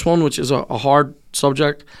the Bruce one, which is a hard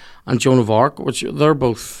subject, and Joan of Arc, which they're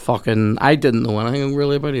both fucking... I didn't know anything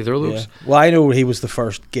really about either of those. Well, I know he was the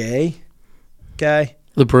first gay guy.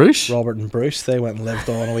 The Bruce? Robert and Bruce. They went and lived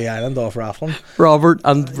on a wee island off Rathlin. Robert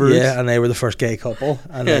and Bruce. Yeah, and they were the first gay couple,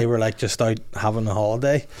 and they were like just out having a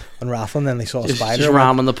holiday on Rathlin. Then they saw a spider. Just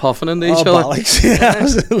ramming the puffin into each other. Bollocks. Yeah,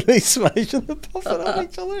 absolutely smashing the puffin on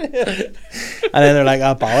each other. Yeah. And then they're like,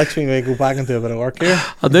 bollocks, we may go back and do a bit of work here.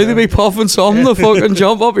 I need to be puffing something to fucking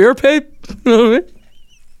jump up your pipe. You know what I mean?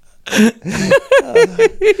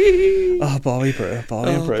 Bobby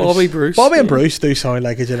and Bruce. Bobby and Bruce do sound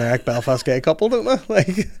like a generic Belfast gay couple, don't they?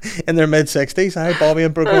 Like in their mid-60s. Bobby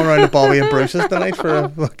and Bruce going around to Bobby and Bruce's tonight for a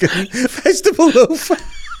fucking vegetable loaf.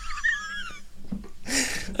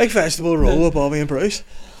 Like vegetable roll with Bobby and Bruce.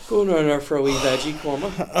 Going around there for a wee veggie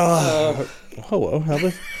korma. Hello, have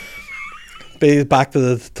we? Be back to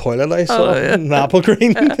the toilet I saw in Apple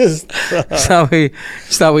Green. It's that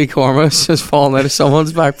wee korma just falling out of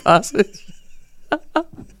someone's back passage.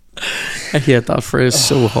 I hate that phrase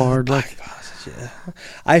so hard. Like, passage,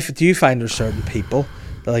 yeah. Do you find there's certain people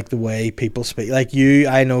that, like the way people speak? Like you,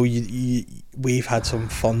 I know you we've had some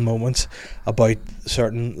fun moments about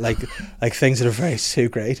certain like things that are very so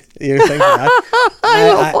great. You know, things like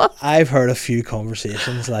that. I've heard a few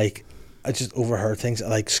conversations like. I just overheard things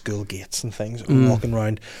like school gates and things walking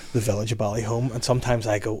around the village of Ballyhome, and sometimes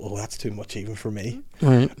I go, "Oh, that's too much even for me."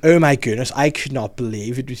 Right. Oh my goodness, I could not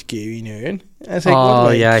believe it was Gooey Nguyen. I was like, Oh,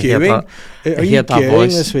 what yeah, I hate queuing? that. Are I you hate that queuing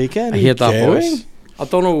voice. this weekend? I Are you hate that queuing? voice. I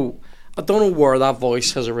don't know where that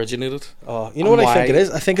voice has originated. Oh, you know what I think Why? it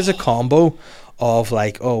is? I think it's a combo of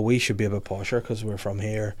like, oh, we should be a bit posher because we're from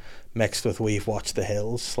here, mixed with we've watched The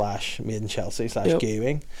Hills / Made in Chelsea / Yep.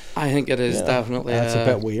 Gooing. I think it is Yeah, definitely that's a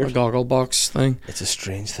bit weird. a goggle box thing. It's a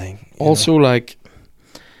strange thing. you Also, know? like,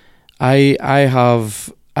 I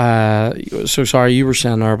have. So sorry, you were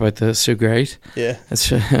saying there about the so great. Yeah.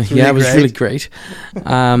 It's really it was great. really great.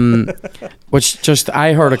 Which just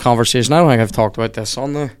I heard a conversation. I don't think I've talked about this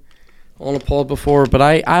on a pod before, but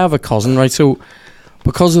I have a cousin, right? So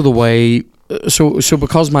because of the way, so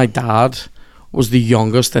because my dad was the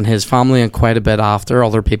youngest in his family and quite a bit after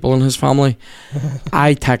other people in his family,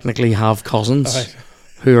 I technically have cousins Right.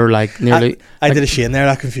 who are like nearly. I like, did a Shane there,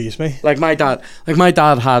 that confused me. like my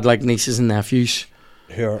dad had like nieces and nephews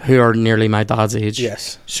who are nearly my dad's age.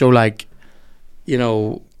 Yes. So like, you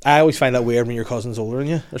know, I always find that weird when your cousin's older than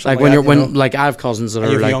you. Or something like when that, you're you when know? like I have cousins that And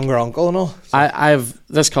are you have a like younger uncle and all. I have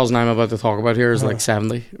this cousin I'm about to talk about here is like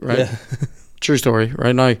 70, right? Yeah. True story,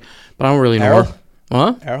 right now, but I don't really know Errol? her.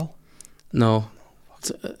 What? Errol? No,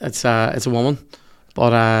 it's a woman,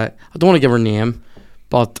 but I don't want to give her name,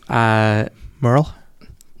 but Merle?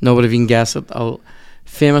 no, but if you can guess it, a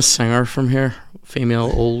famous singer from here,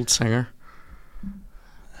 female old singer.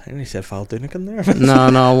 I only said Val Doonican there.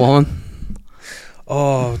 No, a woman.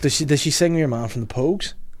 Oh, does she sing with your man from the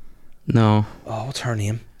Pogues? No, Oh, what's her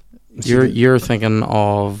name? you're thinking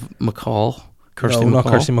of McCall. Kirsty no, McCall. not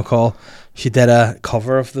Kirsty McCall. She did a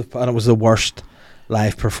cover of and it was the worst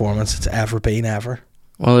live performance it's ever been ever.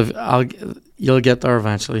 Well, you'll get there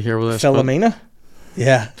eventually here with this. but- Philomena?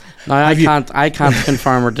 Yeah. Now I Have you- can't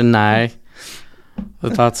confirm or deny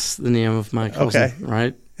that that's the name of my cousin, Okay.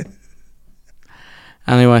 right?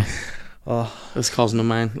 Anyway, Oh, this cousin of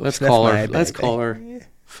mine. Let's Sniff call my her. Let's baby. call her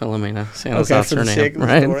Philomena, seeing as Okay, that's for her the name, sake of the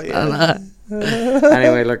right? story, yeah.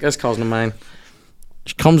 Anyway, look, this cousin of mine.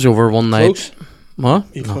 She comes over one night. Close? What?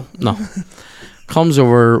 You No, no. Comes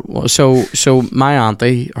over. So my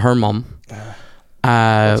auntie, her mum.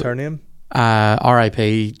 What's her name?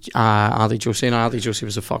 R.I.P. Auntie Josie. Now Auntie Josie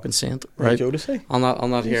was a fucking saint, right? Jodeci? On that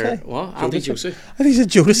Did you here. say? What? Auntie Jodeci? Josie. I think he said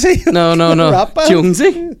Jodeci. No. Rap band?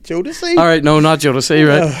 Jonesy. Jodeci? All right, no, not Jodeci,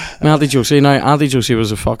 right? My Auntie Josie. Now, Auntie Josie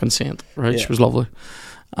was a fucking saint, right? Yeah. She was lovely.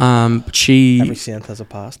 But she Every saint has a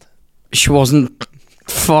past. wasn't.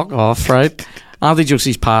 Fuck off, right? Auntie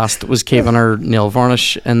Josie's past was keeping her nail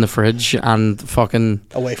varnish in the fridge and fucking.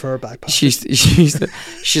 Away from her back pass. These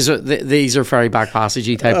are very back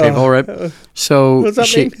passagey type people, right? So What's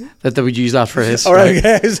that mean? that they would use that phrase, All right,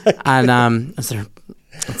 right? guys. And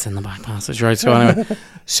it's in the back passage, right? So anyway,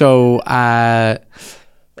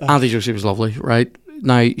 Auntie Josie was lovely, right?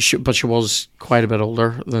 Now, but she was quite a bit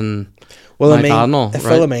older than Well, my I mean, dad and all, if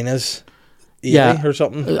right? Philomena's 80 Yeah. or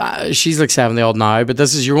something. She's like 70 odd now, but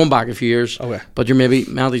you're going back a few years. Okay. But you're maybe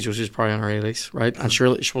Auntie Josie's probably in her 80s, right? And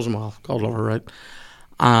surely she wasn't well. God love her, right?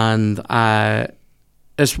 And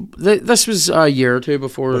this was a year or two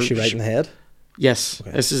before. Was she right in the head? Yes,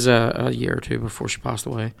 Okay. this is a year or two before she passed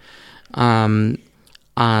away.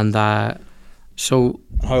 So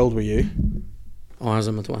How old were you? I was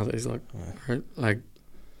in my 20s, like, right? Like,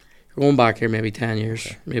 you're going back here maybe 10 years,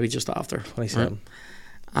 maybe just after. 27.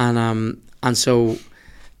 Right? And so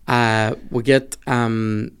we get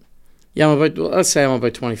let's say I'm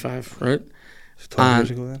about 25, right? 12 years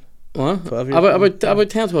And- ago then? What? 12 years ago? About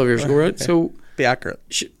 10, 12 years ago, right? Okay. So Be accurate.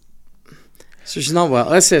 so she's not well.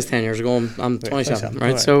 Let's say it's 10 years ago. I'm 27, 27, right?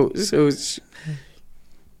 alright. So it's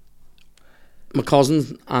my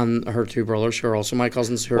cousin and her two brothers, who are also my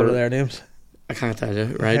cousins, who What are are, their names? I can't tell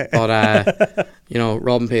you, right? But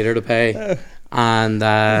Rob and Peter to pay, and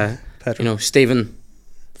Pedro. Stephen,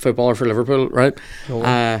 footballer for Liverpool, right?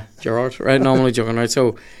 Nolan. Gerard, right? No, I'm only joking, right?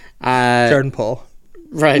 So Jordan Paul.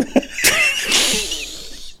 right.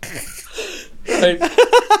 Right.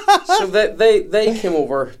 So they came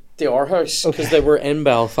over to our house because they were in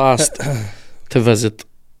Belfast to visit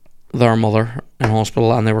their mother in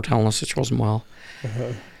hospital, and they were telling us that she wasn't well.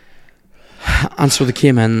 And so they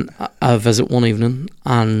came in a visit one evening,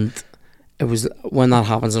 and it was when that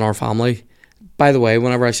happens in our family. By the way,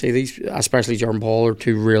 whenever I say these, especially Jordan Paul, are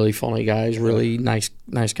two really funny guys, really nice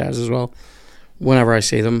guys as well. Whenever I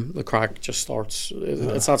see them, the crack just starts.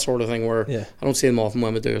 It's that sort of thing where Yeah. I don't see them often.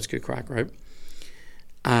 When we do, it's good crack, right?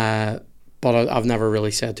 but I've never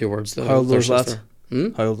really said 2 words to How old are their those lads? sister.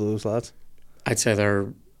 Hmm? How old are those lads? I'd say they're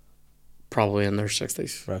probably in their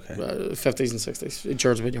 60s. Okay. 50s and 60s.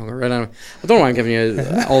 Jared's a bit younger. Right? Anyway, I don't know why I'm giving you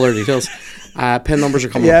all their details. PIN numbers are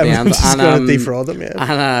coming up at the I'm end. just going to defraud them,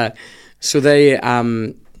 yeah. And so they...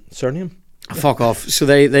 Surname? Fuck off. So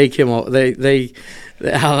they came up. They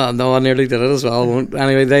no, I nearly did it as well. I won't.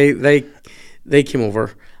 Anyway, they came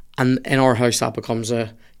over, and in our house that becomes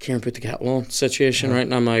a Ciaran put the kettle on situation, right?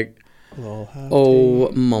 And I'm like,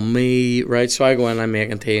 oh, mummy, right? So I go in, I'm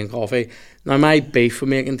making tea and coffee. Now my beef with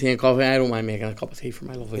making tea and coffee, I don't mind making a cup of tea for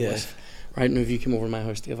my lovely wife, right? And if you come over to my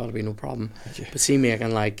house, Dave, that'll be no problem. But see,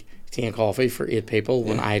 making like tea and coffee for 8 people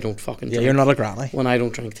when I don't fucking drink. You're not a granny. When I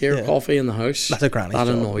don't drink tea or coffee in the house, That's a granny's that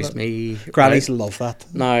job, annoys me. Grannies love that.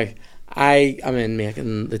 Now, I am in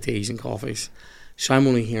making the teas and coffees, so I'm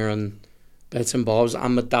only hearing bits and bobs,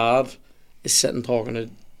 and my dad is sitting talking to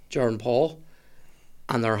Ciaran Paul,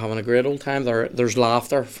 and they're having a great old time. There's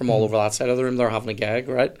laughter from all over that side of the room. They're having a gag,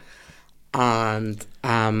 right? And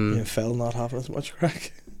Phil not having as much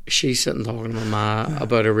crack. she's sitting talking to my ma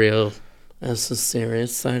about a real, it's the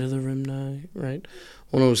serious side of the room now, right?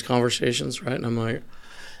 One of those conversations, right? And I'm like,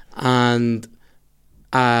 and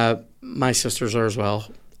my sisters are as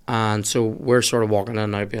well, and so we're sort of walking in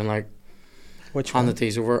and out being like, Which hand one? the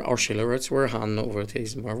teas over, or Sheila, right? So we're handing over the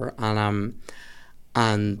teas and whatever,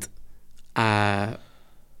 and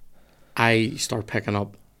I start picking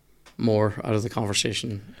up more out of the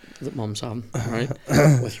conversation that Mum's having, right,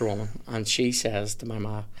 with her woman, and she says to my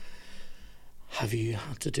ma, "Have you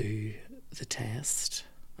had to do the test?"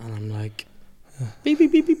 And I'm like, beep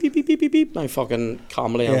beep beep beep beep beep beep beep beep, my fucking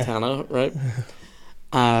comedy antenna, right?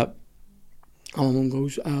 And my mum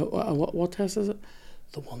goes, what test is it?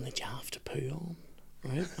 The one that you have to poo on,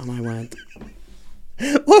 right? And I went,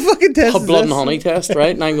 What fucking test is blood and this? honey test,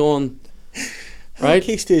 right? And I'm going, right?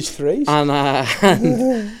 Key stage 3. And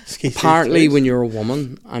apparently when you're a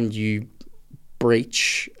woman and you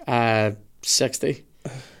breach 60,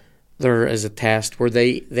 there is a test where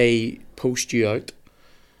they post you out,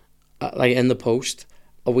 like in the post,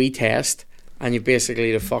 a wee test, and you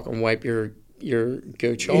basically to fucking wipe your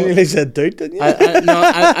gooch You off. nearly said dude, didn't you?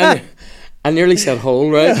 I nearly said hole,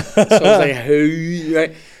 right? So I was like, who,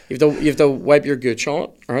 right? You have to wipe your gooch on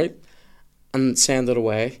it, right? And send it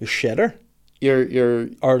away. Your shitter?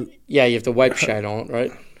 Yeah, you have to wipe shit on it,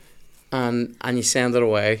 right? And you send it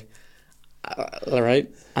away, right?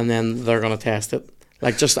 And then they're gonna test it,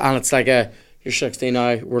 and it's like you're 60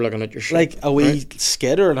 now. We're looking at your shit. Like a wee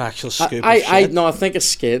skid or an actual scoop? I think a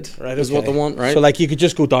skid Right, is what they want, right? So like you could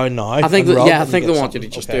just go down now. I think and rub they and get want you to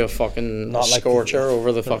something. just Okay. do a fucking Not like scorcher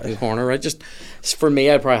over the fucking corner, right? Just for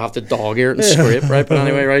me, I'd probably have to dog ear it and scrape, right? But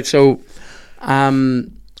anyway, right? So,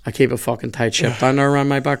 I keep a fucking tight ship down there around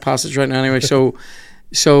my back passage right now. Anyway, so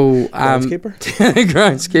Groundskeeper?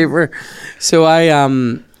 groundskeeper. So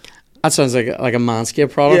that sounds like a Manscaped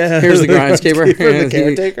product. Yeah, Here's the groundskeeper. the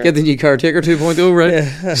caretaker. Get the new caretaker 2.0, right?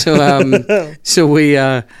 Yeah. So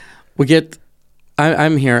we get.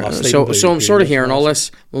 I'm here. Oh, So I'm sort of hearing all this.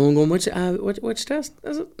 this. Well, I'm going, which test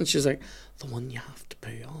is it? And she's like, the one you have to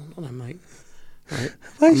poo on. And I'm like, right.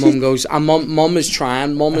 And Mum goes, and Mum is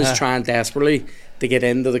trying desperately to get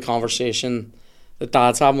into the conversation that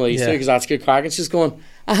Dad's having with these two, because that's good crack. And she's going,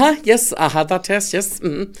 yes, I had that test, yes.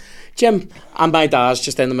 Mm-hmm. Jim, and my dad's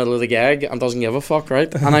just in the middle of the gag and doesn't give a fuck,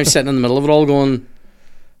 right? And I'm sitting in the middle of it all going,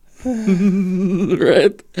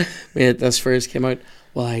 right? Mate, this phrase came out,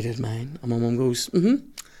 well, I did mine. And my mum goes,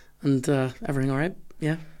 and everything all right?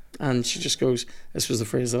 Yeah. And she just goes, this was the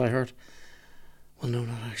phrase that I heard, well, no,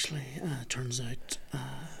 not actually. Turns out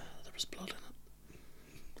there was blood in it.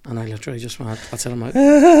 And I literally just went, that's it, I'm out.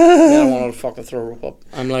 Then I wanted to fucking throw her up.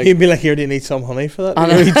 I'm like, You'd be like, here, do you need some honey for that?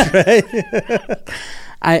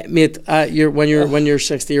 Mate, when your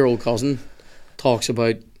 60-year-old cousin talks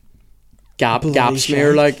about gap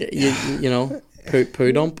smear, like you know,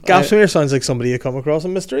 poo dump. Gap smear sounds like somebody you come across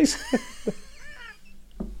in mysteries.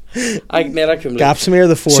 I couldn't Gap smear,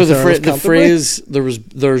 the fourth. So the phrase there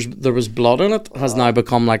was blood in it has now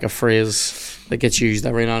become like a phrase that gets used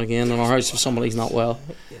every now and again in our house if somebody's not well.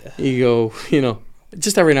 You go, you know,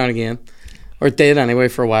 just every now and again. Or it did anyway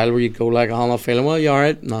for a while, where you'd go like, oh, I'm not feeling well, you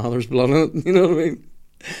alright? No, there's blood in it. You know what I mean?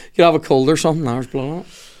 You have a cold or something, there's blood in it.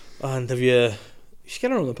 And have you should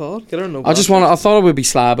get her on the pod. Get her on the I thought it would be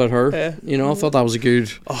slab at her. Yeah. You know, I thought that was a good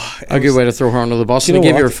way to throw her under the bus. You And know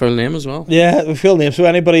to give what? her a full name as well. Yeah, the full name. So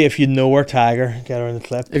anybody, if you know her, tag her, get her in the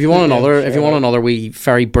clip. If you want another wee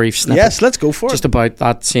very brief snippet. Yes, let's go for just it. about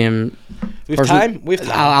that same We've person. time. We've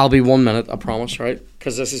time. I'll be 1 minute, I promise, right?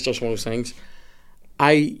 Because this is just one of those things.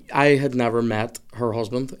 I had never met her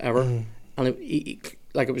husband ever, and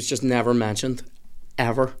like it was just never mentioned,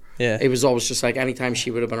 ever. Yeah. It was always just like anytime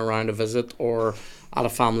she would have been around to visit or at a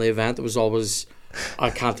family event, it was always, I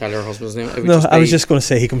can't tell her husband's name. It would No, just I was be- just going to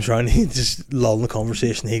say he comes round, he just lull the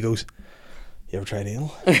conversation. He goes, "You ever tried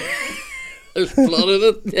anal?" There's blood in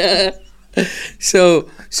it. Yeah. So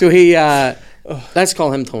he let's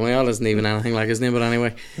call him Tony. That isn't even anything like his name, but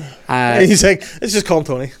anyway. He's like, "Let's just call him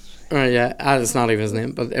Tony." Yeah, it's not even his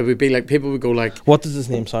name, but it would be like people would go like, What does his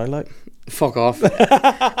name sound like? "Fuck off,"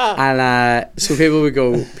 and so people would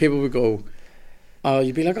go.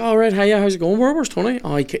 You'd be like, "Oh right, how's it going? Where's Tony?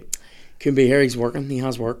 Oh, he couldn't be here. He's working. He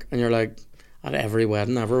has work." And you're like, at every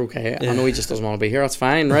wedding ever, okay. I know he just doesn't want to be here. That's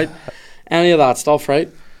fine, right? Any of that stuff, right?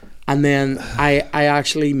 And then I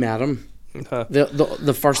actually met him.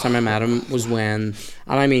 The first time I met him was when,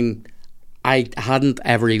 and I mean, I hadn't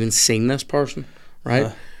ever even seen this person,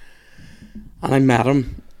 right? And I met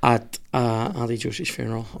him at Auntie Josie's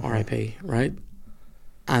funeral, R.I.P., right?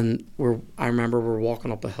 And I remember we're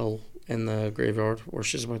walking up the hill in the graveyard where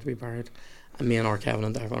she's about to be buried, and me and our Kevin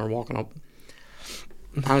and Declan are walking up.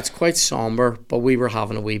 And it's quite somber, but we were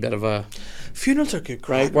having a wee bit of a... Funerals are good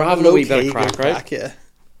crack. Right, we're having a wee bit of crack, Good right? Yeah.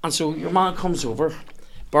 And so your man comes over.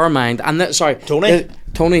 Bear in mind, and Tony?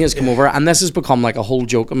 Tony has come over, and this has become like a whole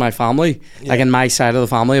joke in my family, like in my side of the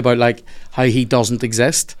family, about like how he doesn't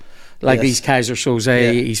exist. Like he's Kaiser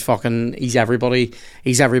Soze, he's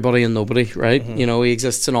everybody and nobody, right? You know, he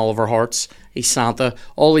exists in all of our hearts. He's Santa.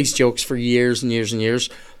 All these jokes for years and years and years,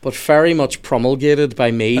 but very much promulgated by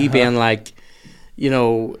me being like, you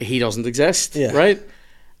know, he doesn't exist, right?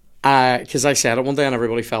 Because I said it one day and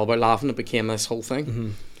everybody fell about laughing. It became this whole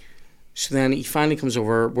thing. So then he finally comes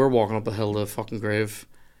over. We're walking up the hill to the fucking grave,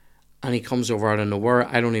 and he comes over out of nowhere.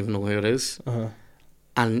 I don't even know who it is.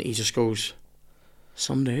 And he just goes,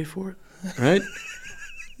 "Someday for it," right?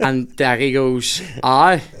 And Daggy goes,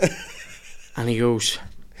 "Aye," and he goes,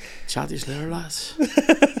 "Chat to you later, lads."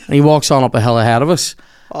 And he walks on up a hill ahead of us,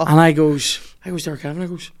 and I goes there, Kevin. I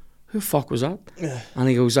goes, "Who the fuck was that?" And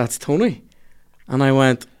he goes, "That's Tony." And I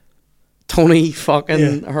went, "Tony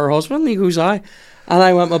fucking her husband?" He goes, "Aye." And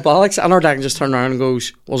I went, "My bollocks." And our dad just turned around and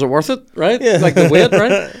goes, "Was it worth it?" Right? Like the wait,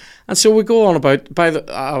 right? And so we go on about, well,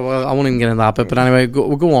 I won't even get into that bit, but anyway,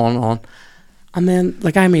 we'll go on and on. And then,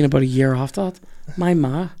 like, I mean, about a year after that, my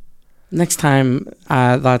ma, next time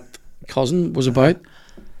that cousin was about,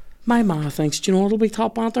 my ma thinks, do you know what'll be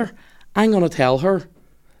top banter? I'm going to tell her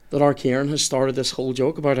that our Ciaran has started this whole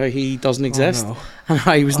joke about how he doesn't exist and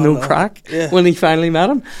how he was crack when he finally met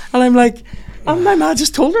him. And I'm like, and my ma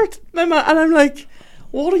just told her it. And I'm like,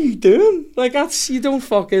 what are you doing? Like,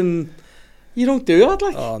 you don't do that.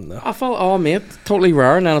 Like, I felt, oh mate, totally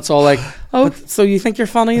rare. And then it's all like, so you think you're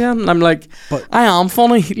funny then? And I'm like, but I am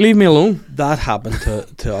funny, leave me alone. That happened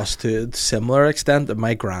to us to a similar extent. That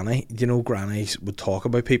my granny, you know, grannies would talk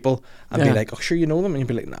about people and be like, "Oh, sure, you know them," and you'd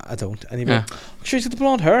be like, "Nah, I don't." And he'd be like, "Oh, sure, he's got the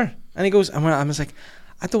blonde hair." And he goes, and I was like,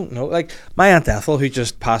 "I don't know." Like my Aunt Ethel, who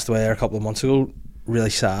just passed away there a couple of months ago, really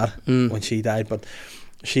sad when she died, but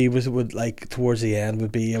she would like towards the end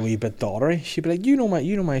would be a wee bit daughtery. She'd be like, you know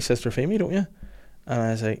my sister Femi, don't you?" And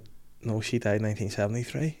I was like, "No, she died in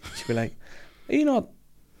 1973. She'd be like, "Are you not?"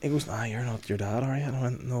 He goes, "Nah, you're not your dad, are you?" And I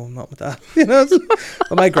went, "No, I'm not my dad." You know,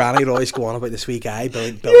 but my granny would always go on about this wee guy,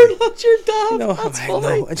 Billy. You're not your dad. No, that's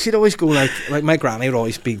funny. No. And she'd always go like my granny would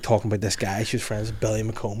always be talking about this guy. She was friends with Billy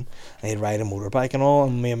McComb, and he'd ride a motorbike and all.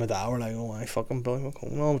 And me and my dad were like, "Oh, I fucking Billy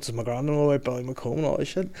McComb. No, it's my granny know about Billy McComb and all this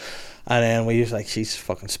shit." And then we was like, she's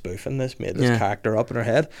fucking spoofing this, made this character up in her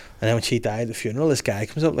head. And then when she died at the funeral, this guy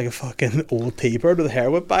comes up like a fucking old T-bird with a hair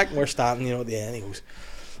whipped back, and we're standing, you know, at the end. He goes,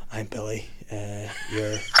 "I'm Billy.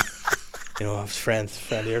 You're." You know, I was friend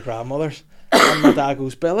of your grandmother's. And my dad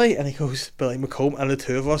goes, "Billy," and he goes, "Billy McComb," and the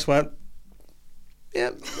two of us went, "Yeah,"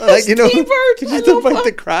 like, you know, just about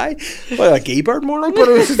to cry. Well, like a bird more like, but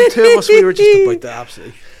it was just the two of us. We were just about to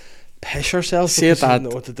absolutely piss ourselves because we didn't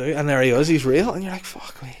know what to do. And there he is, he's real, and you're like,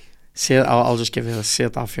 "Fuck me." See, I'll just give you this. See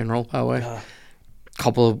at that funeral, by the way.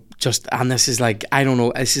 Couple of and this is like, I don't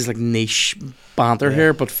know, this is like niche banter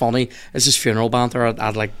here, but funny. This is funeral banter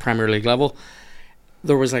at like Premier League level.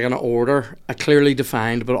 There was like an order, a clearly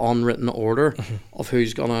defined but unwritten order of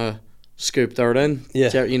who's gonna scoop dirt in.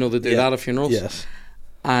 Yeah, you know they do that at funerals. Yes,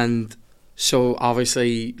 and so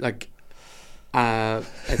obviously like,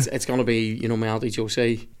 it's gonna be, you know, my Auntie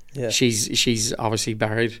Josie. Yeah, she's obviously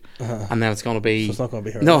buried, and then it's gonna be. So it's not gonna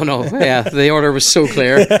be her. No, yeah, the order was so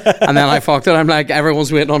clear, and then I fucked it. I'm like,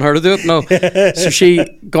 everyone's waiting on her to do it. No, so she,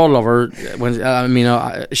 God love her,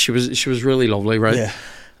 when she was really lovely, right?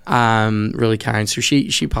 Yeah. Really kind. So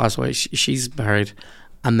she passed away. She's buried,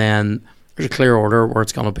 and then there's a clear order where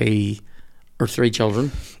it's gonna be or 3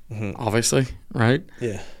 children, obviously, right?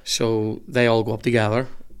 Yeah. So they all go up together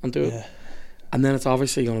and do it. Yeah. And then it's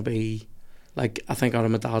obviously going to be, like, I think out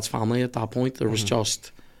of my dad's family at that point, there was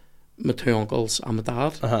just my 2 uncles and my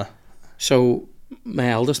dad. Uh-huh. So my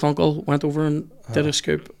eldest uncle went over and did a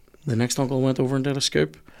scoop. The next uncle went over and did a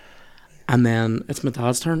scoop. And then it's my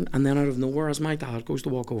dad's turn. And then out of nowhere, as my dad goes to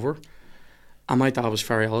walk over, and my dad was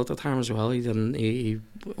very ill at the time as well. Anyway,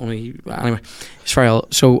 he's very ill.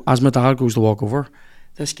 So as my dad goes to walk over,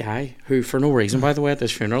 this guy, who for no reason, by the way, at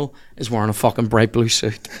this funeral, is wearing a fucking bright blue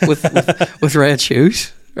suit with red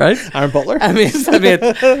shoes, right? Aaron Butler? I mean,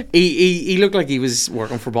 he looked like he was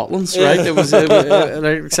working for Butlins, right? It was,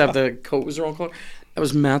 except the coat was the wrong colour. It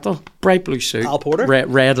was mental. Bright blue suit. Al Porter?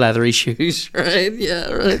 Red leathery shoes, right?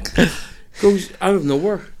 Yeah, right. Goes out of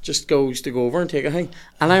nowhere, just goes to go over and take a thing.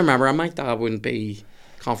 And I remember, and my dad wouldn't be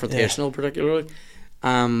confrontational particularly,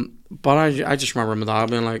 but I just remember my dad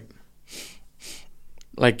being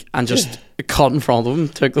like, and just cut in front of him,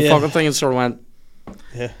 took the fucking thing and sort of went,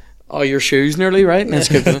 oh, your shoes nearly, right? And then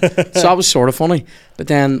scooped it. So that was sort of funny. But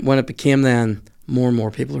then when it became then more and more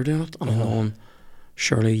people are doing it, and I'm going,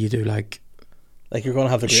 surely you do like you're going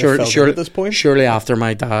to have the grave filled in at this point? Surely after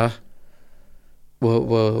my dad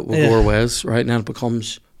will go our ways, right? And then it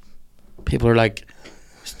becomes, people are like,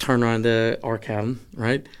 turn around to Arcaden,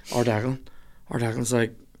 right? Ardagan's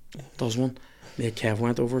like, does one. Me and Kev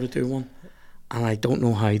went over to do one. And I don't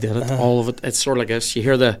know how he did it. All of it, it's sort of like this. You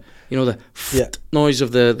hear the noise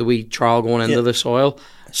of the wee trowel going into the soil,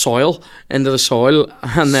 into the soil,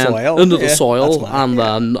 and then into the soil, and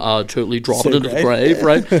then totally drop it into the grave,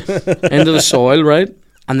 right? Into the soil, right?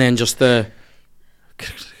 And then just the,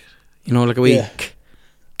 like a wee.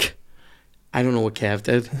 I don't know what Kev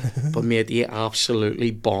did, but mate, he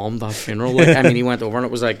absolutely bombed that funeral. Like, I mean, he went over and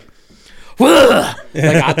it was like, like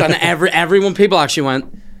that. And everyone, people actually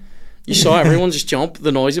went. You saw everyone just jump.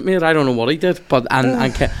 The noise it made. I don't know what he did, but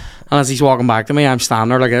and as he's walking back to me, I'm standing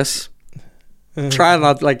there like this, trying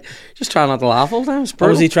not to laugh all the time. Or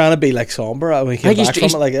was he trying to be like somber when he came back from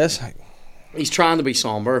it like this? He's trying to be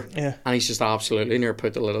somber, and he's just absolutely near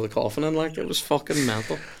put the lid of the coffin in. Like, it was fucking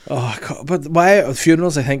mental. Oh God. But why at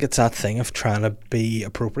funerals? I think it's that thing of trying to be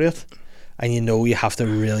appropriate, and you have to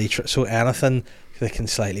really so anything that can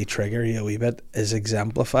slightly trigger you a wee bit is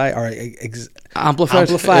amplified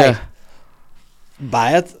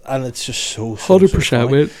by it, and it's just so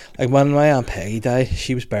 100%. Like when my Aunt Peggy died,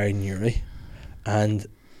 she was buried in Uri, and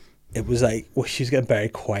it was like, she was getting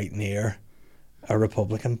buried quite near a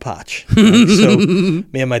Republican patch. Like, so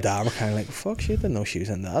me and my dad were kind of like, fuck, she didn't know she was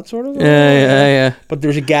in that sort of. Yeah. But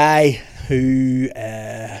there's a guy who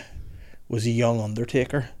was a young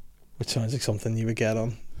undertaker, which sounds like something you would get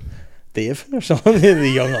on Dave or something. The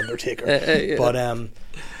young undertaker. But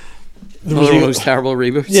there was one of those terrible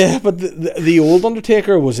reboots. Yeah, but the old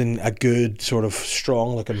Undertaker was in a good sort of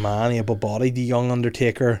strong looking man, able bodied. The young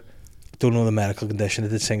Undertaker, don't know the medical condition, I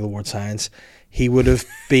did single word science. He would have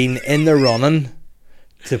been in the running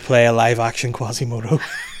to play a live action Quasimodo.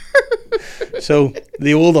 So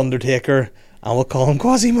the old Undertaker, and we'll call him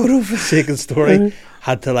Quasimodo for the sake of the story,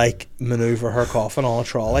 had to like manoeuvre her coffin on a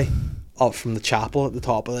trolley up from the chapel at the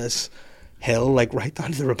top of this hill, like right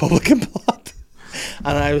down to the Republican plot.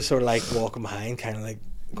 And I was sort of like walking behind, kind of like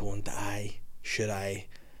going, should I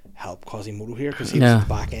help Quasimodo here? Because he was at the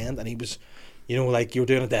back end, and he was, like you were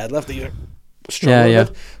doing a deadlift, and you're struggling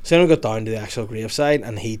with it. So then we got down to the actual graveside,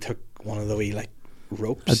 and he took one of the wee like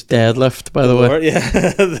ropes. A deadlift, by the way. Yeah,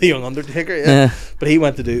 the young Undertaker. Yeah. But he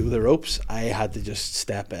went to do it with the ropes. I had to just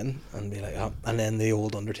step in and be like, oh. And then the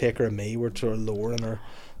old Undertaker and me were sort of lowering her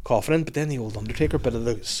coffin in, but then the old Undertaker, bit of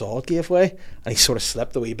the sod gave way, and he sort of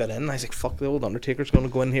slipped a wee bit in, and I was like, fuck, the old Undertaker's going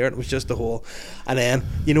to go in here. And it was just a hole. And then,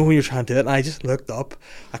 when you're trying to do it, and I just looked up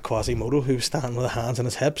at Quasimodo, who was standing with his hands on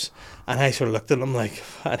his hips, and I sort of looked at him like,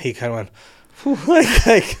 and he kind of went,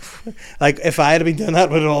 like if I had been doing that,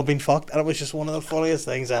 it would have all been fucked. And it was just one of the funniest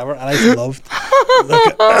things ever, and I just loved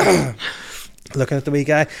looking at the wee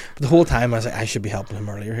guy. But the whole time I was like, I should be helping him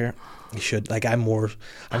earlier here. He should, like, I'm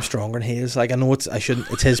stronger than he is. Like, I know it's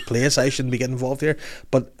his place. I shouldn't be getting involved here.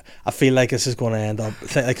 But I feel like this is going to end up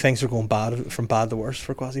like things are going from bad to worse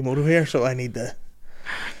for Quasimodo here. So I need to,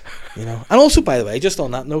 And also, by the way, just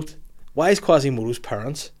on that note, why is Quasimodo's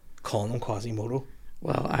parents calling him Quasimodo?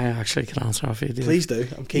 Well, I actually can answer that for you. Please do.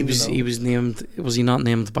 I'm keen to know. He was named. Was he not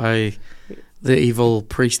named by the evil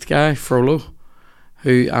priest guy Frollo?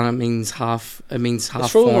 And it means half. It means half.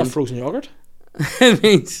 Is Frollo not frozen yogurt?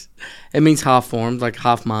 It means half formed, like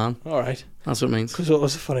half man. All right. That's what it means. Because what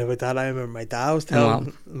was funny about that, I remember my dad was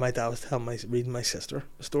telling reading my sister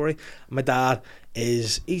a story. My dad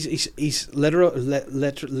he's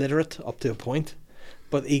literate up to a point,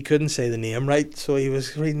 but he couldn't say the name right, so he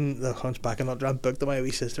was reading the Hunchback of Notre Dame book to my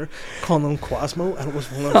wee sister, calling him Quasmo, and it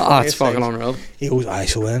was one of the That's fucking unreal. He goes, "I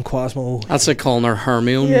so then Quasmo." That's like calling her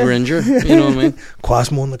Hermione Granger. You know what I mean?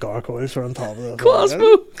 Quasmo and the gargoyles are on top of the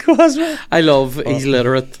Quasmo. I love he's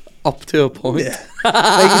literate up to a point. Yeah.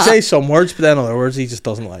 Like, he can say some words, but then other words he just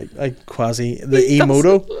doesn't like quasi the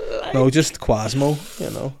emoto. No, just Quasmo,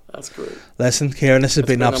 you know. That's great. Listen, Ciaran, this has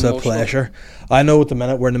been an absolute emotional. pleasure. I know at the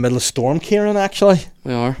minute we're in the middle of storm, Ciaran, actually.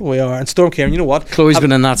 We are. And storm, Ciaran, you know what? Chloe's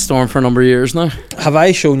been in that storm for a number of years now. Have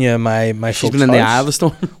I shown you my She's folks' been in the house? eye of the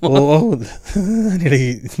storm. Oh, I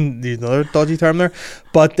nearly used another dodgy term there.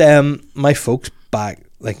 But my folks' back,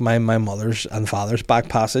 like my mother's and father's back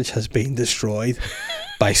passage has been destroyed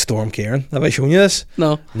by storm, Ciaran. Have I shown you this?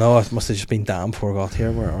 No. No, it must have just been damn before I got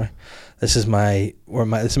here. Where are we? This is my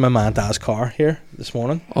man and dad's car here this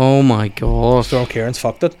morning. Oh my god. Storm Ciaran's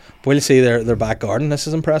fucked it. But we'll see their back garden. This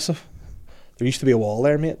is impressive. There used to be a wall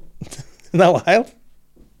there, mate. Isn't that wild?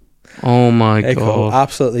 Oh my Hey, god. cool.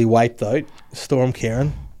 Absolutely wiped out. Storm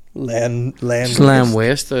Ciaran. Laying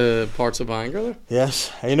waste the parts of Bangor there.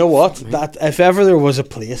 Yes. You know what? That if ever there was a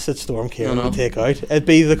place that Storm Ciaran would take out, it'd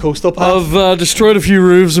be the coastal path. I've destroyed a few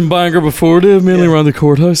roofs in Bangor before, Dave, mainly around the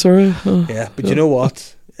courthouse area. Yeah, but you know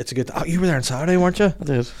what? It's a good... Oh, you were there on Saturday, weren't you? I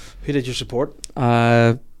did. Who did you support?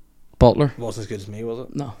 Butler. Wasn't as good as me, was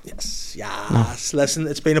it? No. Yes. Yes. Listen,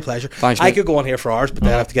 it's been a pleasure. Thanks, I mate. could go on here for hours, but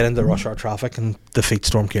then I have to get into rush hour traffic and defeat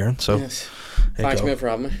Storm Ciaran. So, Yes. there you Thanks, go. mate, for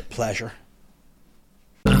having me. Pleasure.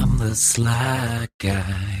 I'm the sly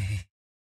guy.